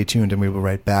Palomar. Stay tuned, and we will be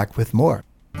right back with more.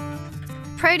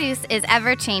 Produce is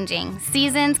ever-changing,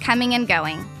 seasons coming and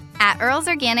going. At Earl's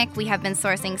Organic, we have been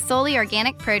sourcing solely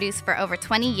organic produce for over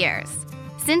 20 years.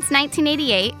 Since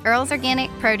 1988, Earl's Organic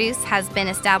Produce has been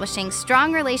establishing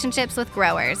strong relationships with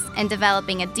growers and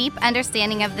developing a deep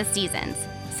understanding of the seasons,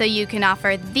 so you can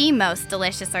offer the most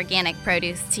delicious organic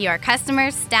produce to your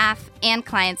customers, staff, and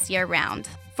clients year-round.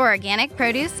 For organic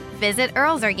produce, visit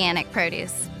Earl's Organic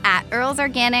Produce at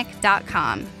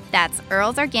earlsorganic.com. That's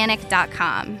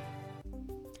earlsorganic.com.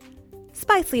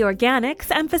 Spicely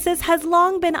Organic's emphasis has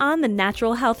long been on the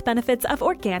natural health benefits of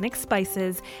organic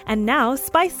spices, and now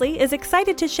Spicely is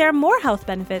excited to share more health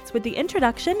benefits with the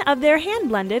introduction of their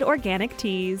hand-blended organic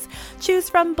teas. Choose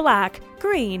from black,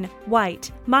 green,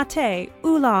 white, mate,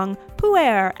 oolong,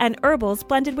 pu'er, and herbals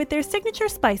blended with their signature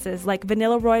spices like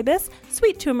vanilla rooibos,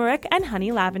 sweet turmeric, and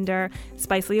honey lavender.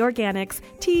 Spicely Organics,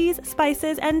 teas,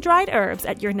 spices, and dried herbs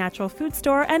at your natural food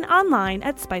store and online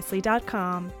at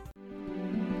spicely.com.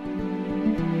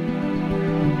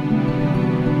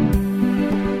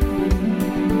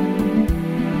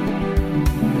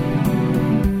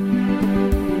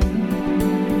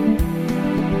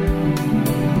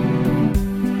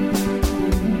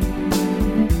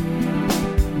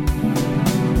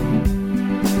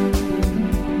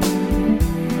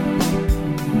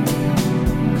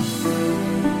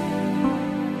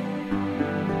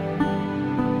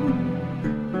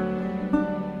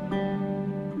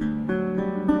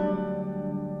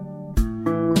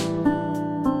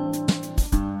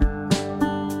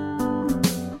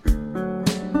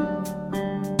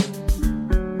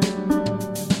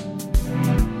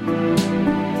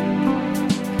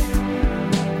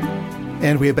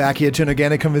 And we're back here to an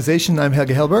Organic Conversation. I'm Helge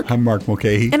Hellberg. I'm Mark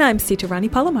Mulcahy. And I'm Sita Rani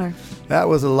Palomar. That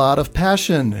was a lot of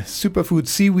passion. Superfood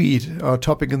seaweed, our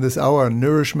topic in this hour,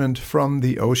 nourishment from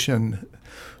the ocean.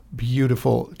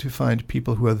 Beautiful to find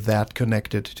people who are that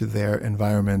connected to their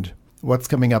environment. What's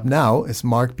coming up now is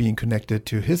Mark being connected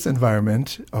to his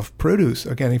environment of produce,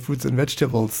 organic fruits and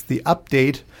vegetables. The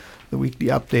update, the weekly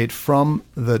update from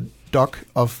the dock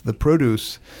of the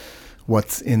produce.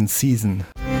 What's in season?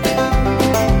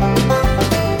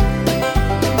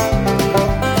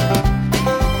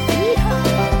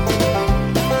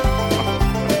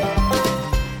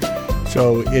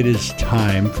 So it is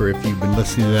time for, if you've been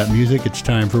listening to that music, it's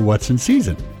time for What's in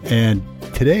Season. And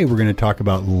today we're going to talk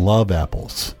about love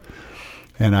apples.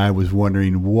 And I was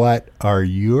wondering, what are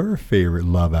your favorite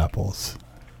love apples?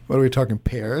 What are we talking,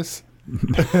 pears?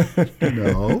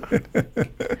 No.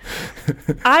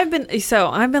 I've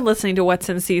been listening to What's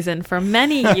in Season for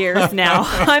many years now.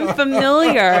 I'm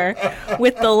familiar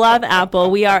with the love apple.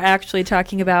 We are actually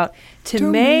talking about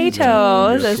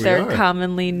tomatoes, as they're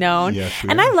commonly known. Yes,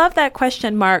 and I love that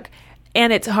question, Mark.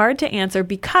 And it's hard to answer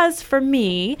because for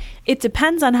me, it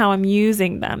depends on how I'm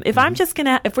using them. If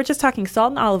if we're just talking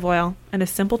salt and olive oil and a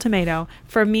simple tomato,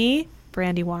 for me,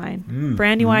 brandy wine.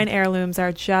 Brandy wine heirlooms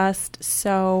are just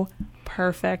so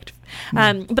perfect.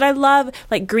 But I love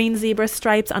like green zebra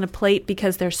stripes on a plate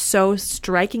because they're so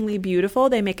strikingly beautiful.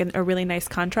 They make a really nice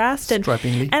contrast. And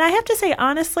I have to say,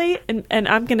 honestly, and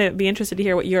I'm going to be interested to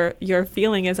hear what your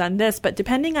feeling is on this, but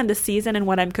depending on the season and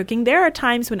what I'm cooking, there are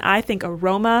times when I think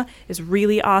aroma is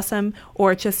really awesome,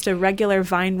 or just a regular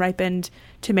vine-ripened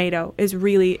tomato is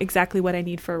really exactly what I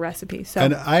need for a recipe. So,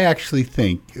 and I actually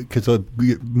think, because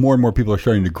more and more people are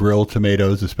starting to grill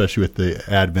tomatoes, especially with the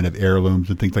advent of heirlooms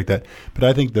and things like that, but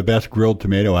I think the best grilled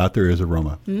tomato out there is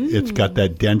aroma. It's got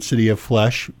that density of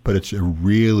flesh, but it's a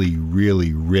really,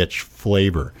 really rich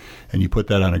flavor. And you put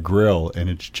that on a grill, and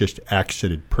it's just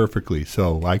accented perfectly.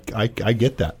 So I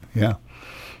get that, yeah.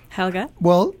 Helga?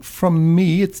 Well, from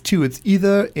me, it's two. It's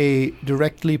either a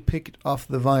directly picked off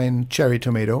the vine cherry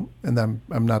tomato, and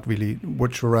I'm not really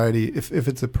which variety. If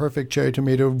it's a perfect cherry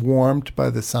tomato warmed by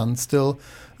the sun still,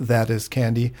 that is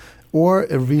candy. Or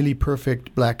a really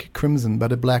perfect black crimson,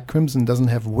 but a black crimson doesn't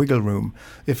have wiggle room.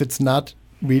 If it's not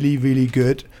really, really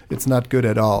good, it's not good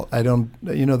at all.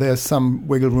 There's some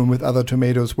wiggle room with other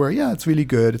tomatoes where, yeah, it's really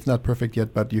good. It's not perfect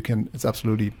yet, but it's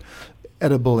absolutely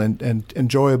edible and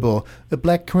enjoyable. The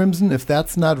black crimson, if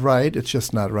that's not right, it's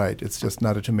just not right. It's just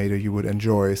not a tomato you would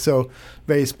enjoy. So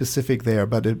very specific there.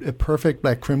 But a perfect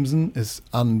black crimson is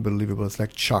unbelievable. It's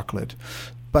like chocolate.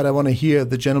 But I want to hear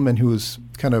the gentleman who's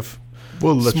kind of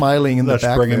smiling in the back.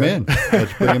 Let's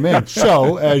bring him in.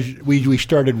 So as we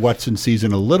started What's in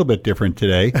Season a little bit different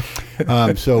today.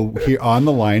 So here on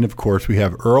the line, of course, we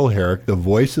have Earl Herrick, the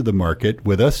voice of the market,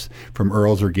 with us from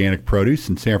Earl's Organic Produce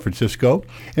in San Francisco.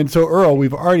 And so, Earl,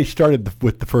 we've already started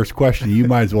with the first question. You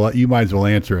might as well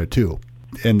answer it too.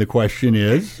 And the question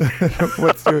is,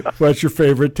 what's your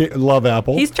favorite love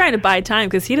apple? He's trying to buy time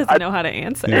because he doesn't know how to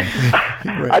answer. Yeah.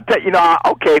 Right. I bet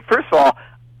okay. First of all,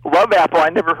 love apple, I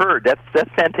never heard. That's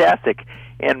fantastic.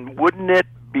 And wouldn't it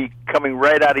be coming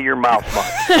right out of your mouth, Mark?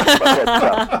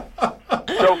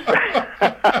 So,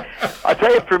 I'll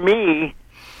tell you, for me,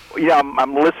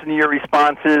 I'm listening to your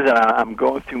responses, and I'm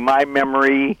going through my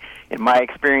memory and my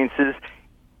experiences.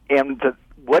 And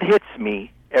what hits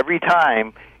me every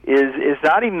time is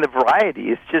not even the variety.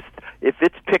 It's just, if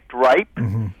it's picked ripe,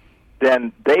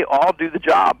 then they all do the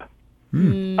job.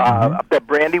 That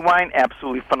Brandywine,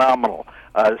 absolutely phenomenal.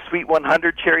 Sweet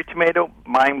 100 cherry tomato,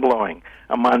 mind-blowing.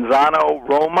 A Manzano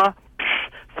Roma,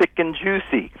 thick and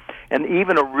juicy. And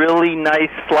even a really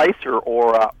nice slicer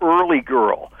or a early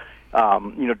girl,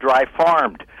 dry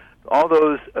farmed. All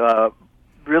those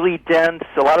really dense,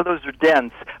 a lot of those are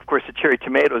dense. Of course, the cherry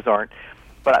tomatoes aren't.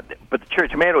 But the cherry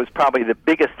tomato is probably the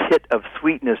biggest hit of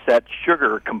sweetness. That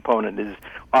sugar component is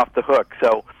off the hook.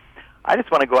 So I just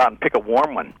want to go out and pick a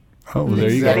warm one. Oh, there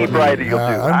you go. Any variety you'll do.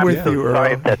 I'm with you, Earl.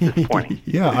 Sorry if that's disappointing.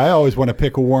 Yeah, I always want to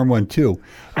pick a warm one too.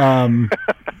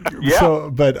 Yeah.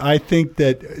 But I think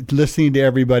that listening to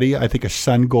everybody, I think a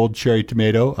sun gold cherry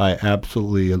tomato I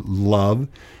absolutely love.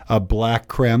 A black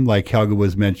creme, like Helga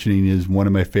was mentioning, is one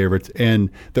of my favorites. And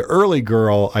the early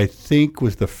girl, I think,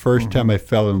 was the first time I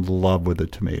fell in love with a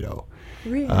tomato.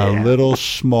 Really? A little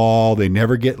small. They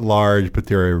never get large, but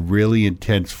they're a really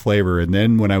intense flavor. And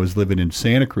then when I was living in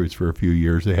Santa Cruz for a few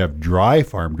years, they have dry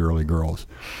farmed early girls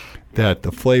that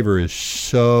the flavor is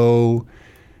so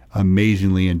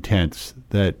amazingly intense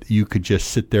that you could just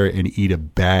sit there and eat a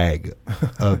bag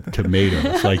of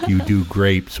tomatoes like you do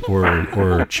grapes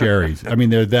or cherries. I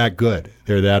mean, they're that good.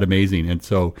 They're that amazing. And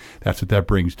so that's what that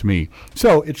brings to me.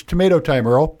 So it's tomato time,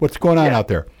 Earl. What's going on out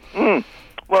there?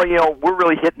 Well, we're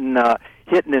really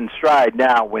hitting in stride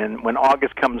now when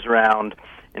August comes around,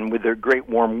 and with their great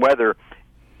warm weather,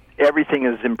 everything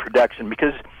is in production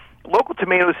because local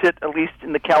tomatoes hit, at least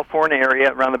in the California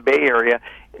area, around the Bay Area.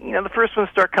 The first ones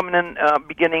start coming in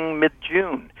beginning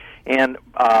mid-June. And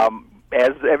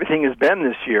as everything has been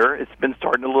this year, it's been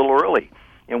starting a little early.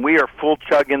 And we are full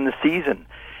chug in the season.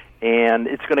 And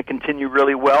it's going to continue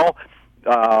really well.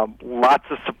 Lots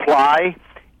of supply.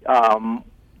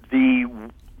 The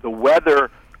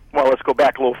weather, well, let's go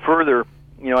back a little further.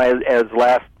 As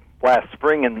last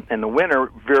spring and the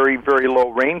winter, very, very low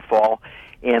rainfall.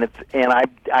 And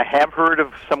I have heard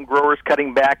of some growers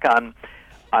cutting back on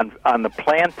the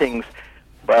plantings,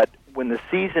 but when the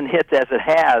season hits as it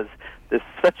has,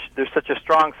 there's such a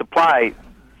strong supply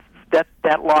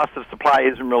that loss of supply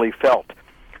isn't really felt.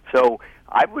 So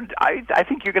I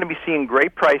think you're going to be seeing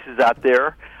great prices out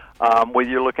there, whether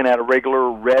you're looking at a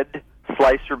regular red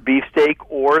slicer beefsteak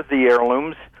or the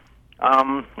heirlooms.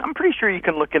 I'm pretty sure you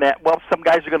can look at some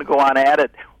guys are going to go on at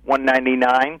it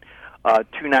 $199.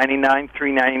 $2.99,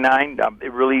 $3.99.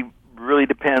 It really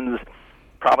depends,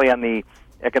 probably on the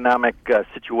economic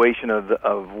situation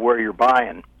of where you're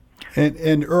buying.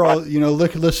 And Earl,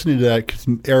 listening to that, because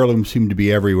heirlooms seem to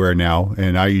be everywhere now,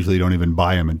 and I usually don't even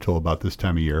buy them until about this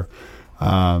time of year.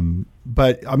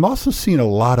 But I'm also seeing a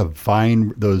lot of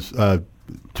those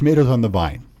tomatoes on the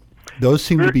vine. Those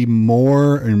seem to be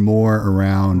more and more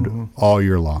around all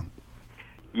year long.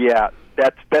 Yeah,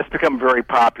 that's become very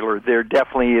popular. There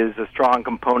definitely is a strong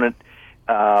component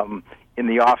in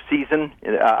the off season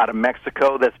out of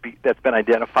Mexico that's been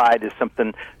identified as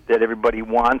something that everybody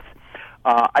wants.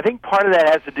 I think part of that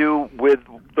has to do with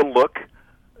the look,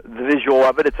 the visual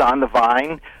of it. It's on the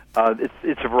vine.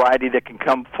 It's a variety that can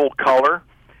come full color,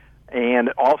 and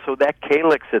also that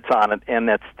calyx that's on it and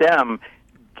that stem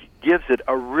gives it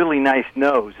a really nice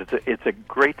nose. It's a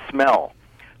great smell.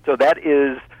 So that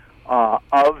is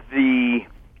of the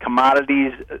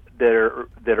commodities that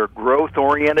are growth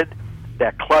oriented,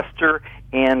 that cluster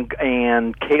and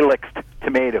calyxed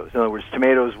tomatoes. In other words,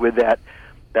 tomatoes with that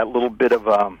little bit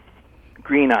of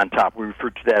green on top. We refer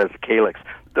to that as a calyx.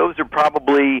 Those are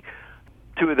probably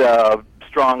two of the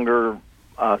stronger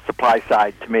supply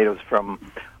side tomatoes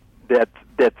from that's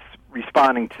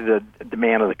responding to the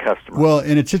demand of the customer. Well,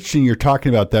 and it's interesting you're talking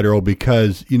about that, Earl,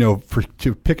 because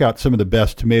to pick out some of the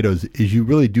best tomatoes is you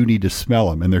really do need to smell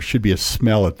them, and there should be a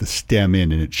smell at the stem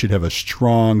end, and it should have a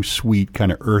strong, sweet,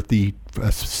 kind of earthy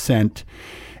scent.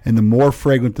 And the more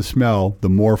fragrant the smell, the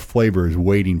more flavor is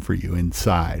waiting for you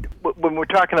inside. When we're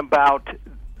talking about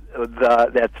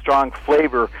that strong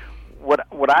flavor,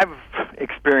 what I've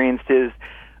experienced is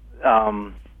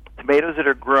tomatoes that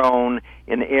are grown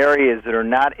in areas that are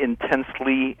not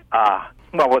intensely,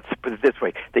 let's put it this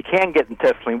way, they can get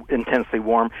intensely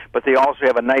warm, but they also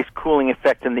have a nice cooling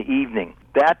effect in the evening.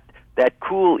 That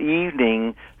cool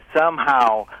evening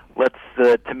somehow lets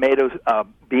the tomatoes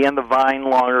be on the vine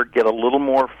longer, get a little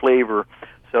more flavor.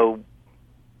 So,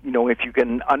 if you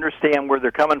can understand where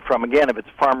they're coming from, again, if it's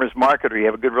a farmer's market or you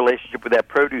have a good relationship with that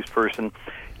produce person,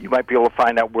 you might be able to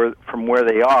find out from where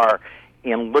they are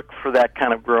and look for that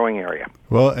kind of growing area.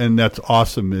 Well, and that's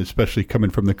awesome, especially coming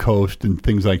from the coast and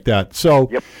things like that. So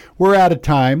We're out of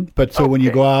time, but when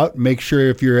you go out, make sure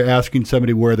if you're asking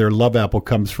somebody where their love apple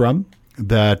comes from,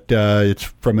 that it's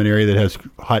from an area that has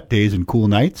hot days and cool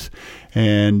nights,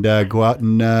 and go out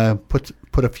and put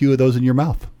a few of those in your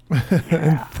mouth.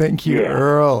 Thank you,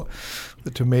 Earl,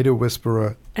 the tomato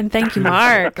whisperer. And thank you,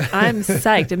 Mark. I'm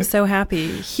psyched. I'm so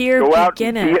happy. Go out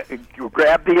and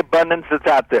grab the abundance that's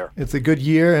out there. It's a good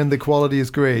year, and the quality is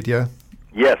great, yeah?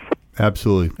 Yes.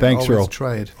 Absolutely. Thanks, Earl.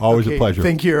 Try it. Always a pleasure.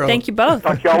 Thank you, Earl. Thank you both.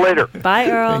 Talk to y'all later. Bye,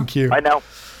 Earl. Thank you. Bye now.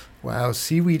 Wow,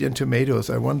 seaweed and tomatoes.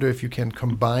 I wonder if you can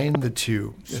combine the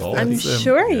two. I'm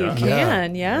sure you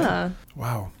can, yeah.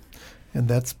 Wow. And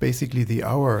that's basically the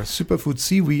hour. Superfood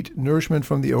seaweed, nourishment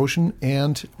from the ocean,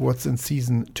 and what's in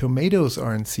season. Tomatoes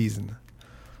are in season.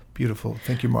 Beautiful.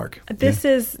 Thank you, Mark. This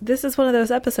is one of those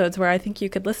episodes where I think you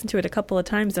could listen to it a couple of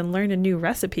times and learn a new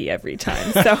recipe every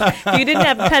time. So if you didn't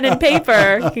have pen and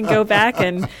paper, you can go back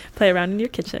and play around in your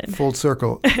kitchen. Full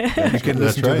circle. You can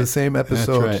listen to the same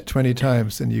episode 20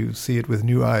 times, and you see it with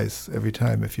new eyes every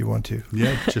time if you want to.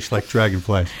 Yeah, just like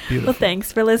dragonflies. Beautiful. Well,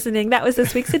 thanks for listening. That was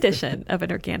this week's edition of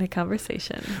An Organic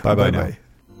Conversation. Bye-bye now.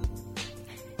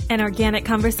 An Organic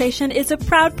Conversation is a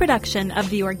proud production of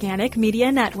the Organic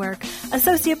Media Network.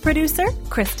 Associate producer,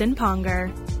 Kristen Ponger.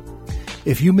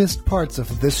 If you missed parts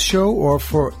of this show or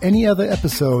for any other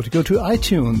episode, go to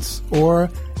iTunes or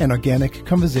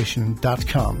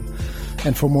anorganicconversation.com.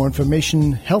 And for more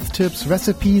information, health tips,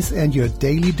 recipes, and your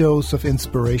daily dose of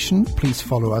inspiration, please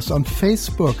follow us on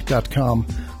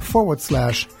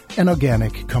facebook.com/An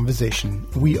Organic Conversation.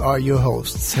 We are your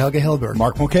hosts, Helge Hellberg,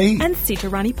 Mark Mulcahy, and Sita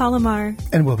Rani Palomar.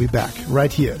 And we'll be back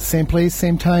right here, same place,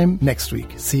 same time, next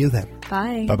week. See you then.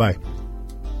 Bye. Bye-bye.